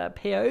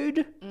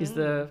PO'd. Is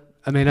the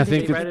I mean, I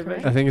think rated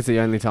version? I think it's the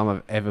only time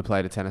I've ever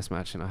played a tennis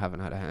match and I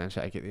haven't had a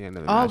handshake at the end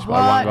of the Oh, match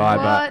by one guy.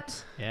 But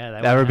what?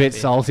 yeah, they were a weren't bit happy.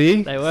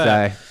 salty. They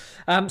were.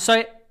 So,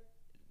 So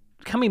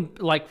coming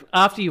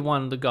after you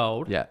won the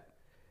gold, yeah.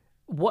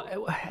 what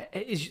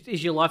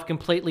is your life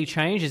completely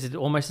changed? Is it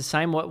almost the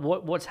same?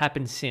 What's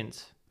happened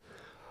since?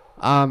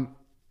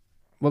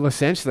 Well,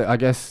 essentially, I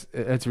guess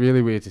it's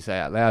really weird to say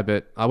out loud,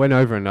 but I went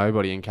over a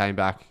nobody and came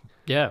back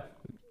Yeah.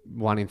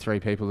 1 in 3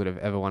 people that have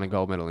ever won a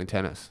gold medal in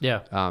tennis. Yeah.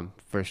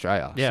 For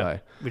Australia. Yeah. So,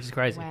 Which is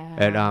crazy. Wow.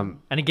 and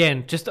And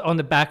again, just on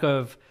the back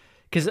of,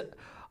 because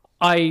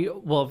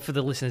well, for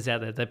the listeners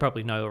out there, they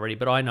probably know already,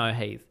 but I know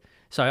Heath.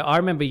 So I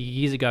remember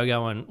years ago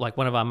going, like,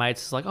 one of our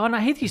mates was like, oh, no,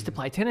 Heath used to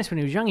play tennis when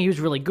he was young. He was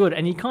really good.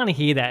 And you kind of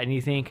hear that and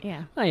you think,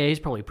 Yeah. oh, yeah, he's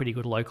probably pretty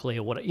good locally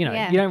or what. You know,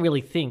 Yeah. you don't really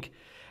think.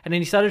 And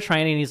then he started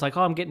training and he's like,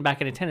 oh, I'm getting back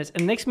into tennis.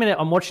 And the next minute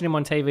I'm watching him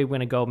on TV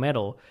win a gold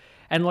medal.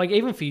 And, like,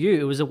 even for you,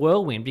 it was a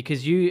whirlwind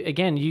because you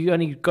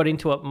only got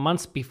into it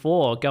months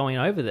before going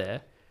over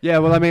there. yeah,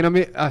 well, I mean,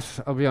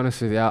 I'll be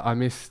honest with you. I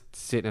miss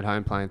sitting at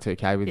home playing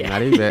 2K with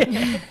Maddie,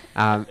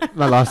 but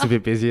my life's a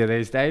bit busier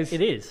these days. It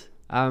is.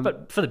 Um,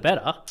 But for the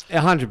better.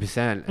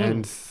 100%.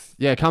 And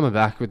yeah, coming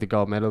back with the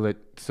gold medal, it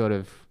sort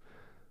of,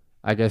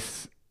 I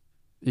guess,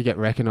 you get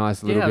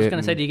recognised a little Yeah, I bit. was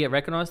going to say, and- do you get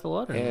recognised a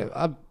lot? Or?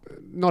 yeah,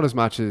 not as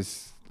much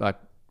as like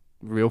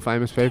real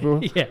famous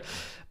people. Yeah,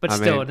 but I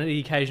still, mean- the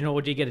occasional,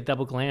 would you get a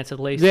double glance at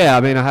least? Yeah,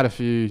 I mean, I had a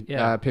few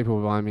Yeah.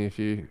 people buying me a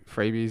few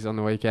freebies on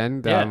the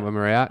weekend Yeah. when we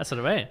were out That's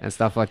what I mean. and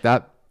stuff like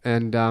that.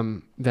 And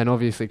then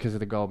obviously because of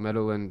the gold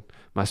medal and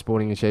my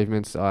sporting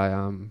achievements,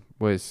 I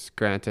was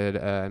granted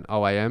an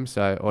OAM,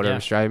 so Order Yeah. of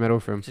Australia medal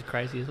from Which is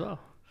crazy as well.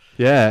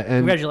 and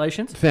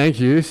Congratulations. thank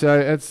you. So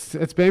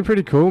it's been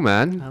pretty cool,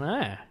 man. I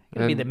know.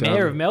 You're going to be And, the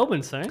mayor of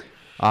Melbourne soon.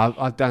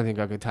 I don't think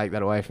I could take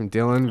that away from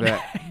Dylan,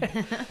 but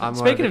I'm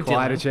more Speaking of of a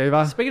quiet Dylan,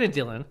 achiever. Speaking of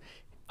Dylan,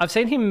 I've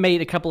seen him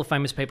meet a couple of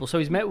famous people. So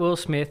he's met Will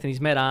Smith and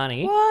he's met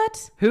Arnie.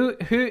 What? Who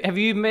have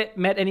you met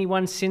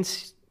anyone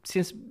since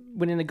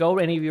winning the gold?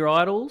 Any of your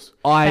idols?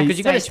 I- Because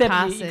you got to Backstage step you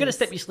got to passes.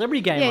 step your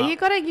celebrity game Yeah, up. you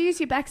got to use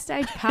your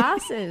backstage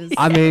passes.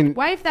 I mean,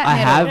 Wave that I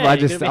medal. have. Yeah, I you're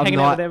just gonna be I'm hanging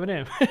not. out with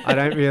Eminem.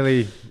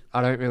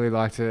 I don't really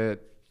like to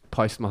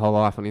post my whole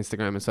life on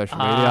Instagram and social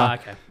media. Ah,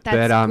 okay.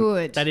 That's but,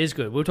 good. That is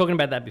good. We were talking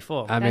about that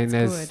before. I mean,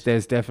 That's good.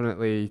 there's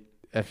definitely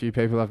a few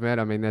people I've met.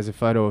 I mean, there's a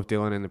photo of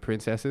Dylan and the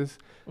princesses,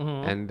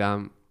 Mm-hmm.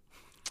 and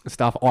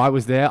stuff. I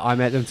was there. I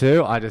met them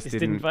too. I just Just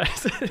didn't.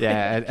 post.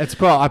 Yeah,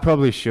 I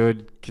probably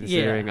should,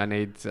 considering I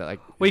need to like.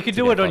 Well, you could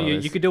to do get it on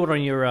followers. You could do it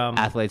on your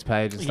athletes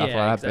page and stuff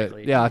Yeah, like that.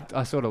 exactly. But yeah,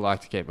 I sort of like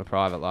to keep my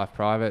private life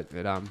private.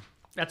 But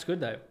That's good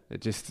though. it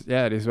just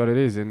it is what it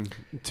is, and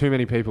too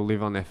many people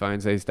live on their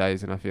phones these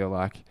days, and I feel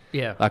like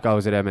Yeah. I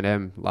was at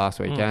M&M last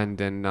weekend,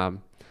 and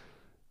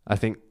I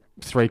think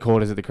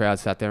 3/4 of the crowd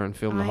sat there and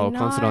filmed the I whole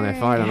concert on their know.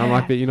 phone, and I'm Yeah.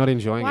 like, but you're not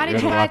enjoying Why it.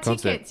 did You're you at a buy live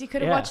concert. tickets? You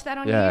could have Yeah. watched that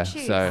on Yeah,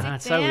 YouTube. so- Ah,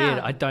 it's Sit so weird. down.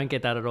 I don't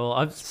get that at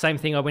all. Same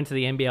thing. I went to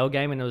the NBL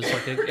game and there was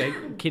like a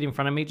kid in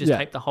front of me just Yeah.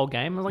 taped the whole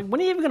game. I was like, when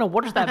are you ever going to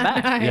watch that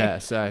back? Yeah,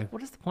 so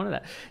What is the point of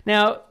that?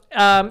 Now,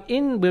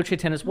 in wheelchair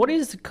tennis, what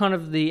is kind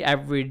of the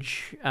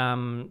average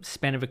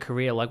span of a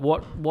career? Like,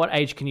 what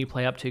age can you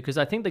play up to? Because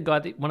I think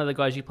one of the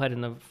guys you played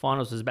in the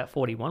finals was about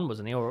 41,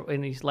 wasn't he, or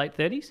in his late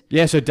 30s?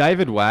 yeah, so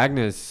David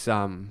Wagner's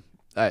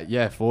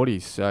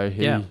 40s, so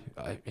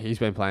he's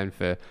been playing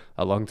for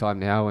a long time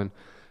now, and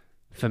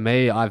for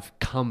me, I've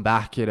come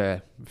back at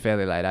a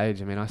fairly late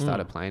age. I mean, I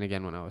started playing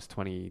again when I was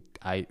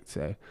 28,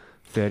 so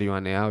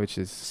 31 now, which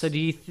is So do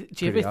you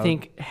pretty ever old.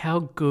 think how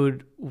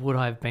good would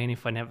I have been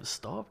if I never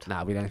stopped?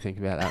 Nah, we don't think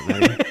about that,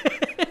 mate.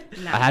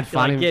 I had You're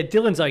fun. like, yeah,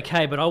 Dylan's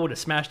okay, but I would have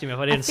smashed him if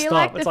I didn't feel stop.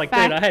 like It's the like,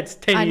 fact- dude, I had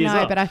 10 I years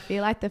know, off. but I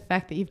feel like the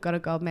fact that you've got a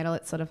gold medal,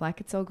 it's sort of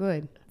like it's all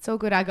good. It's all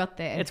good. I got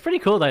there. It's pretty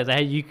cool though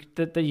that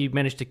you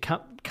managed to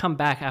come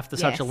back after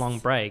such a Yes. long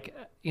break.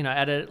 You know,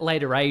 at a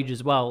later age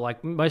as well.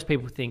 Like most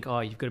people think, oh,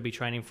 you've got to be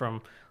training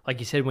from, like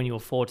you said, when you were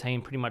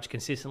 14, pretty much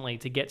consistently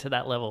to get to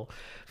that level.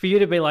 For you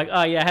to be like,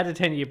 oh yeah, I had a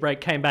 10-year break,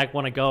 came back,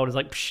 won a gold. It's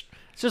like, psh,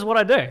 it's just what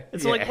I do.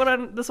 It's like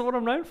this is what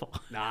I'm known for.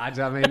 Nah,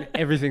 I mean,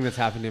 everything that's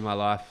happened in my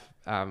life,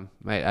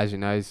 mate, as you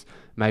know, has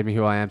made me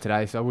who I am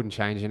today, so I wouldn't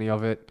change any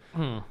of it.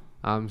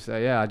 So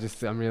yeah,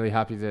 I'm really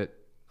happy that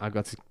I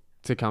got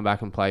to come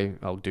back and play.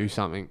 I'll do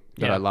something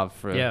that Yeah. I love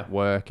for Yeah.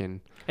 work, and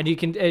And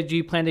do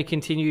you plan to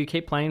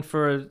keep playing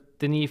for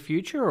the near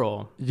future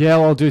or? yeah,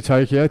 well, I'll do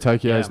Tokyo.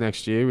 Tokyo's Yeah.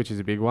 next year, which is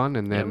a big one,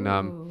 and then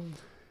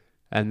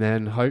and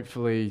then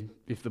hopefully,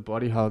 if the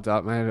body holds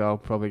up, mate, I'll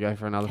probably go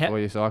for another How-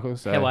 4-year cycle.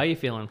 So How are you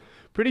feeling?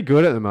 pretty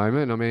good at the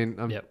moment. I mean,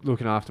 I'm Yep.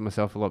 looking after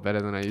myself a lot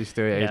better than I used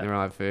to, eating Yeah. the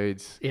right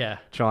foods, Yeah.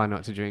 trying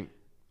not to drink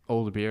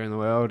all the beer in the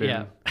world,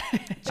 Yeah.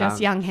 and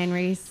Just young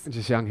Henry's.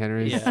 just young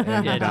Henry's. Yeah.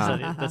 and,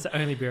 Yeah. That's the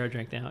only beer I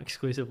drink now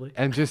exclusively.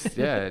 and just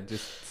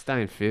just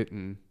staying fit,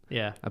 and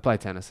Yeah. I play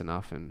tennis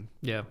enough, and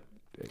Yeah.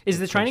 Is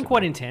the it training keeps it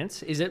quite up.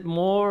 intense? Is it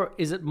more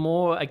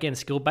again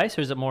skill based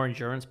or is it more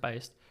endurance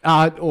based?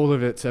 all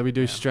of it. So we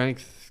do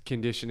strength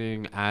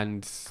conditioning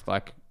and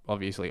like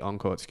obviously on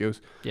court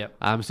skills. Yep.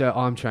 So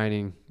I'm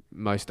training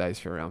most days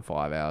for around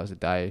 5 hours a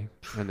day,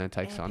 and then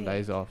take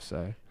Sundays off.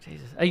 So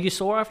Jesus. Are you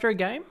sore after a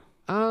game?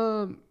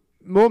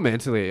 more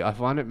mentally, I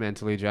find it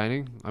mentally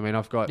draining. I mean,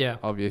 I've got Yeah.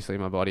 obviously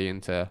my body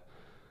into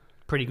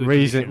Pretty good.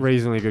 condition.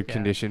 reasonably good Yeah.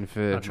 condition for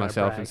Not trying to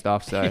myself brag. and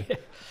stuff. So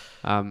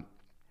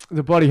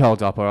The body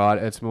holds up all right.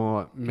 It's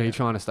more me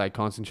trying to stay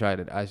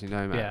concentrated, as you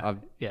know, mate.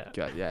 Yeah.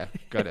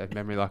 I've got a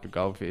memory like a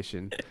goldfish,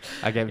 and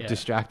I get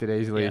distracted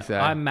easily. Yeah. So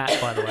I'm Matt,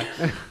 by the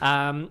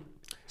way.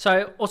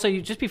 So also,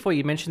 just before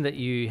you mentioned that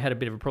you had a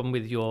bit of a problem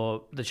with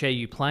the chair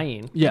you play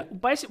in. Yeah.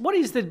 Basically, what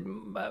is the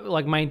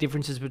main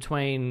differences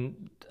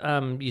between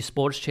your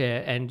sports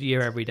chair and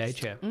your everyday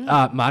chair?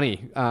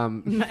 money.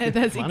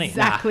 That's Money.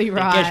 exactly Nah,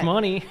 right. Get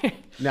money.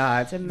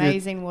 Nah, It's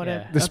amazing what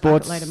a the bucket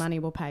sports- load of money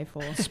will pay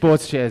for.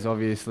 Sports chairs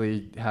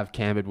obviously have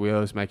cambered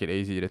wheels, make it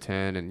easier to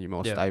turn, and you're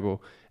more Yeah.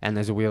 stable. And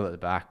there's a wheel at the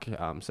back,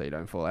 so you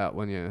don't fall out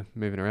when you're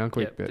moving around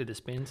quick. Do But the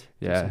spins.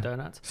 yeah. Do some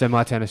donuts. so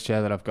my tennis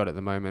chair that I've got at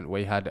the moment,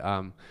 we had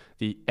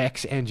the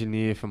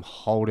ex-engineer from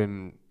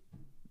Holden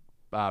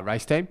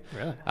race team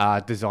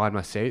Really? design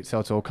my seat, so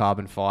it's all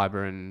carbon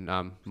fiber and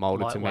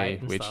molded to me, Lightweight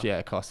and which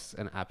stuff. costs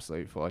an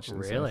absolute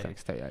fortune. So Really?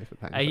 thanks TA for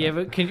paying. Are for you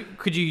that. ever?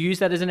 Could you use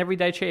that as an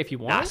everyday chair if you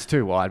Nah, want? it's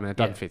too wide, man. It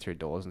doesn't Yeah. fit through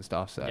doors and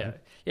stuff. So Yeah,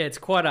 it's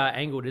quite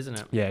angled, isn't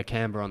it? yeah,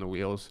 camber on the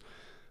wheels,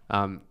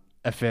 are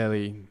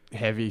fairly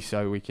heavy,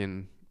 so we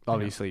can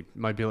obviously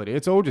mobility.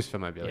 It's all just for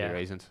mobility Yeah.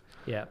 reasons.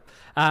 Yeah.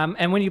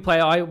 And when you play,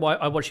 I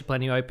watched you play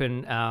in the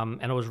Open,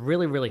 and it was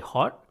really, really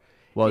hot.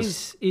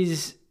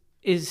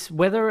 Is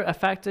weather a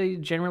factor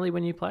generally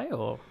when you play,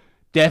 or?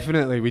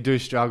 Definitely, we do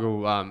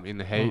struggle in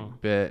the heat, Hmm.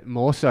 but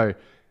more so,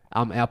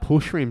 our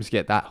push rims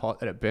get that hot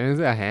that it burns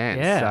our hands.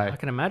 Yeah, I so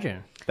can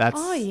imagine. that's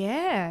Oh,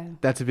 yeah.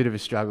 that's a bit of a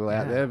struggle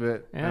out there.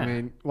 But Yeah. I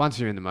mean, once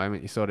you're in the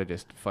moment, you're sort of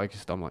just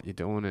focused on what you're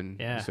doing, and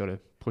Yeah. you sort of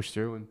push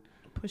through and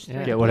Push Yeah.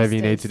 through get the whatever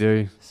you need to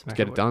blisters. do Smash to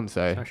get it it done.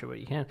 So Smash it what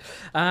you can.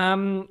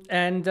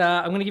 And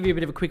I'm going to give you a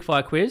bit of a quick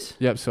fire quiz.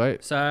 yep,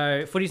 sweet.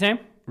 So, footy team,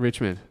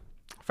 Richmond,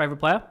 favourite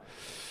player?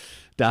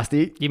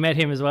 Dusty. You met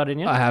him as well, didn't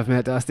you? I have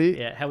met Dusty.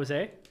 Yeah, how was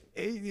he?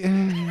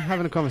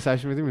 Having a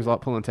conversation with him was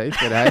like pulling teeth,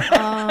 but hey.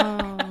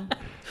 Oh,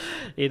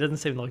 He doesn't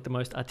seem like the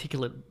most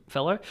articulate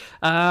fellow.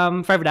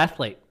 Favourite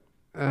athlete,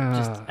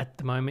 just at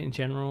the moment in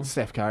general?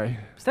 Steph Curry,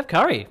 Steph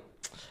Curry.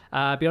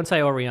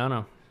 Beyonce or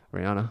Rihanna?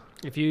 Rihanna,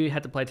 If you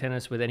had to play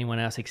tennis with anyone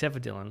else except for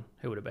Dylan,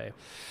 who would it be?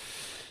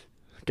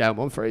 Gail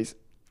Monfils.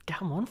 Gal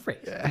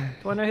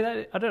Monfils. Do I know who that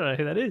is? I don't know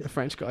who that The is.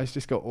 French guy's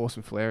just got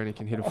awesome flair and he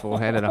can hit a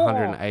forehand at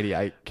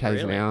 188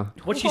 k's an hour.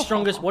 What's your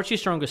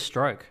strongest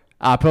stroke?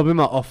 Probably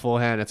my off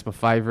forehand. It's my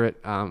favourite.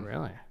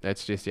 Really?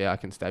 It's just I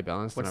can stay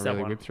balanced What's and that I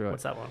really one? whip through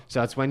What's it. that one?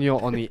 So it's when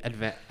you're on the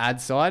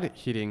ad side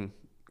hitting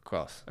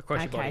cross.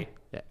 Across your body. okay.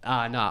 Yeah.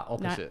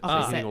 Opposite. So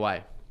opposite. hitting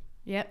away.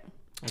 Yep.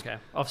 Okay.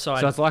 Offside.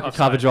 So it's like a offside.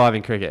 cover drive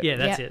in cricket. Yeah,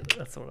 that's Yep. it.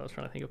 That's what I was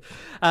trying to think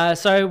of.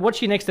 So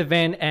what's your next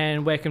event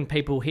and where can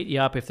people hit you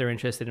up if they're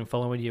interested in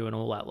following you and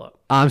all that lot?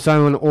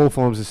 So on all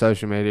forms of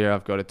social media,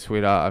 I've got a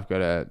Twitter, I've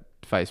got a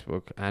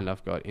Facebook, and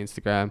I've got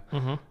Instagram.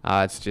 Mm-hmm.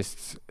 It's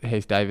just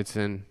Heath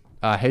Davidson,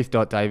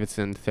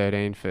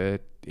 Heath.Davidson13 for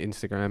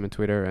Instagram and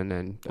Twitter, and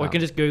then Or you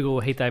can just Google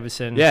Heath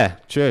Davidson. yeah,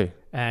 true.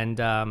 And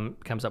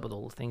comes up with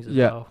all the things as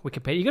Yeah. well.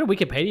 Wikipedia. You got a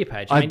Wikipedia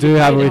page. I mean, do you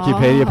have a made it.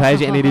 Wikipedia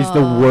page, and it is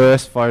the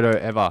worst photo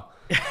ever.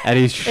 It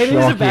is It shocking.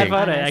 is a bad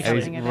photo, I know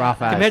actually. something It is about rough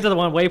that. as. Compared to the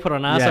one we put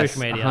on our Yes,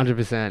 social media.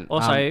 100%.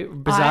 Also,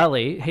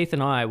 bizarrely, Heath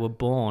and I were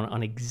born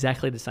on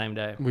exactly the same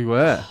day. We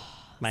were.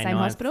 May Same 9th.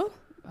 hospital?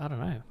 I don't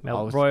know.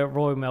 I was-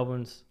 Royal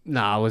Melbourne's.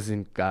 No, I was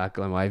in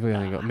Glen Waverley. I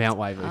only got Mount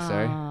Waverley,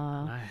 sorry.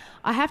 No.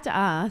 I have to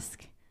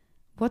ask,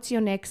 what's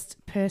your next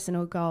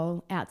personal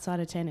goal outside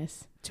of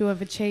tennis? To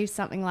have achieved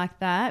something like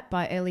that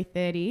by early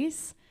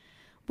 30s,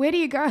 where do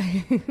you go?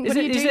 What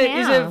do you do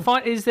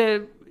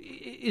now?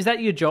 Is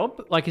that your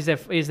job? Like, is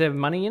there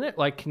money in it?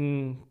 Like,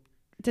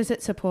 Does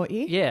it support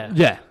you? yeah.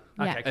 Yeah.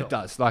 Yeah. Okay, cool. It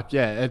does. Like,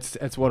 yeah,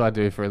 it's what I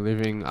do for a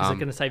living. I was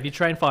going to say, if you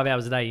train 5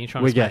 hours a day and you're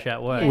trying to we smash get-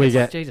 out work, we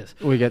get- Jesus.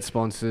 We get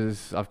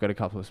sponsors. I've got a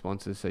couple of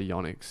sponsors, so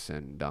Yonex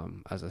and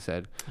as I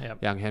said,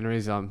 Yep. Young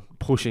Henry's. I'm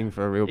pushing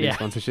for a real big Yeah.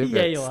 sponsorship,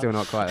 Yeah, but you are. still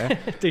not quite there.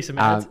 Do some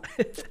ads.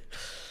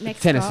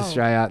 Next Tennis goal.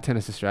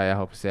 Australia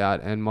help us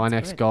out, and my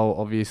next good. goal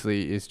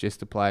obviously is just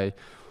to play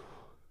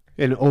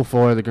in all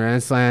 4 of the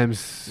Grand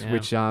Slams, Yeah.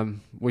 which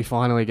we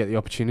finally get the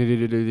opportunity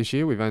to do this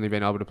year. We've only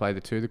been able to play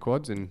the 2 of the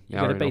quads, and You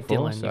now got to we're in all beat 4,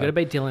 Dylan. so- You got to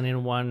beat Dylan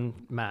in one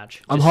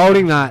match. I'm Just-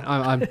 holding that.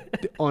 I'm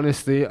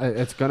honestly,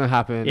 it's gonna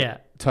happen. Yeah.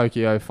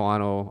 Tokyo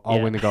final. I'll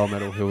Yeah. win the gold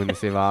medal. He'll win the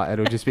silver.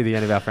 It'll just be the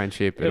end of our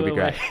friendship. It'll be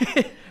great.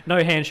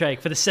 No handshake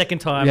for the second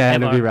time Yeah,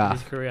 ever it'll be in rough.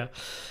 his career.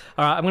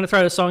 All right, I'm going to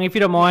throw a song. If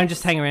you don't mind,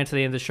 just hang around to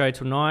the end of the show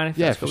till 9. If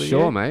Yeah, that's for cool with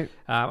sure, you. mate.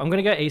 I'm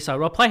going to go East Side.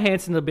 I'll play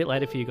Hanson a bit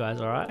later for you guys,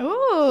 all right?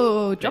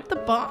 Ooh, drop the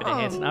Bit of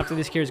Hanson. bomb. After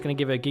this, Kira's going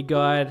to give a gig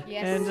guide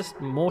Yes. and just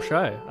more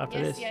show after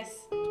this.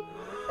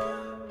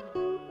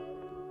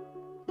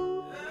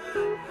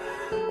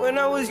 When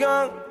I was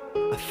young,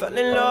 I fell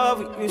in love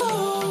with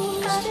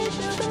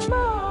you.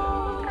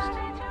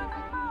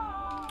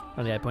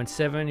 On the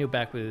 8.7, you're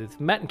back with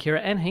Matt and Kira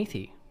and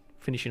Heathy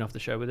finishing off the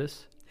show with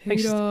us.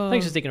 Thanks Hoorah.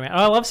 for sticking around.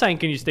 I love saying,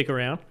 can you stick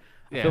around?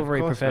 I Yeah, feel of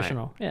very course,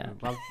 professional. mate.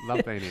 Yeah.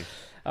 Love being here.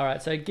 All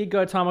right, so gig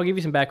guide time. I'll give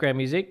you some background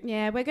music.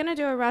 Yeah, we're going to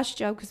do a rush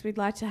job because we'd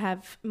like to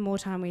have more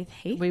time with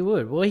Heath. We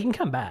would. Well, he can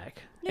come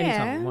back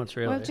anytime he wants,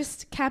 really. We'll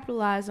just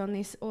capitalise on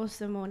this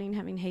awesome morning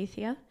having Heath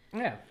here.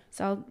 Yeah.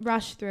 So I'll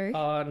rush through.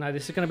 Oh, no,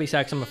 this is going to be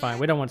saxophone.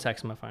 We don't want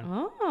saxophone.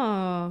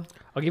 Oh,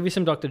 I'll give you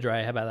some Dr.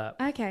 Dre. How about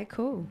that? okay,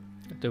 cool.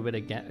 Do a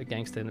bit of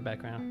gangster in the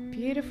background.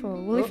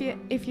 Beautiful. Well,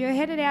 if you're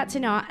headed out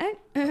tonight,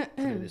 Do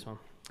this one.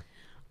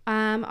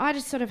 I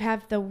just sort of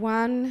have the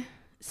one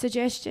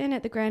suggestion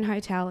at the Grand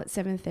Hotel at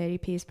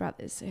 7:30. Pierce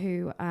Brothers,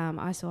 who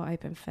I saw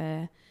open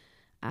for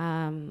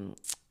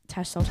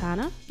Tash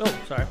Sultana. Oh,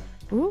 sorry.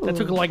 Ooh. That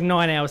took like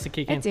 9 hours to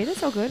kick in. It did.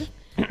 It's all good.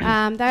 They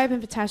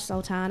opened for Tash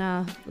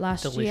Sultana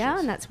last year, Delicious.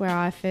 and that's where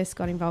I first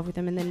got involved with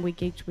them. And then we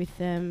gigged with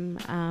them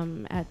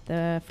at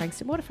the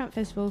Frankston Waterfront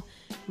Festival.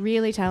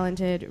 Really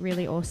talented,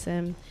 really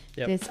awesome.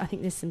 Yep. I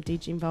think there's some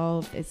dig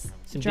involved. It's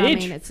Some drumming.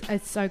 dig?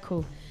 It's so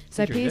cool.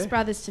 So Pierce Didgeridoo.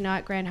 Brothers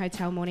tonight, Grand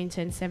Hotel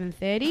Mornington,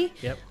 7:30.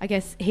 Yep. I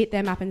guess hit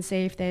them up and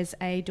see if there's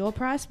a door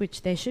price,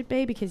 which there should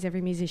be because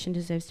every musician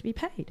deserves to be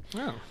paid.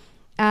 Oh.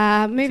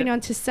 Moving on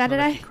to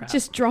Saturday, crap.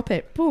 just drop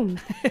it, boom.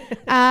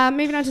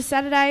 Moving on to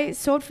Saturday,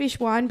 Swordfish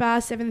Wine Bar,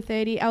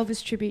 7:30,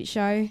 Elvis tribute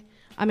show.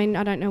 I mean,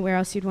 I don't know where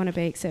else you'd want to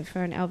be except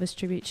for an Elvis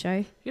tribute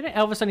show. You know,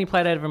 Elvis only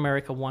played out of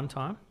America one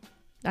time.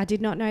 I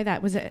did not know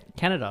that. Was it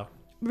Canada.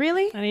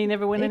 really? And he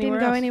never went He anywhere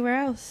didn't go else. anywhere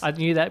else. I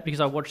knew that because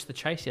I watched The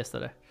Chase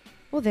yesterday.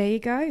 Well, there you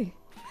go.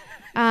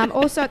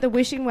 Also at the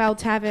Wishing Well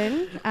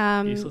Tavern,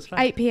 Useless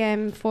fact. 8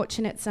 p.m.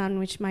 Fortunate Son,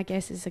 which my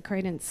guess is a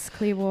Creedence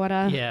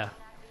Clearwater Yeah.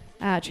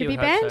 You tribute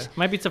would hope band. so.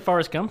 Maybe it's a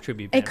Forrest Gump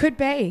tribute band. It could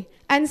be.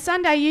 And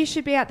Sunday, you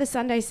should be at the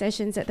Sunday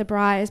sessions at the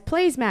Briars.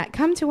 Please, Matt,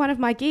 come to one of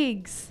my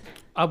gigs.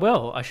 I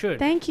will. I should.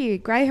 Thank you.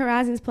 Grey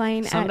Horizons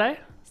playing Sunday? at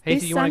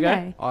Heath, this you want to go?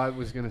 Sunday. I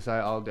was going to say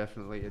I'll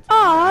definitely attend.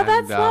 Oh, and,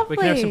 that's lovely. We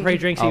can have some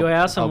pre-drinks at your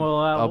house and we'll...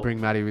 I'll bring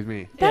Maddie with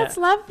me. That's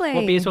lovely.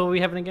 What beers will we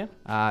having again?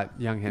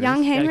 Young Henry.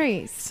 Young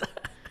Henrys.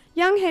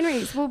 Young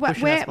Henrys. Well,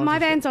 Pushing our my sponsorship.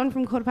 band's on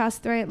from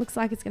 3:15. It looks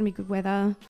like it's going to be good weather.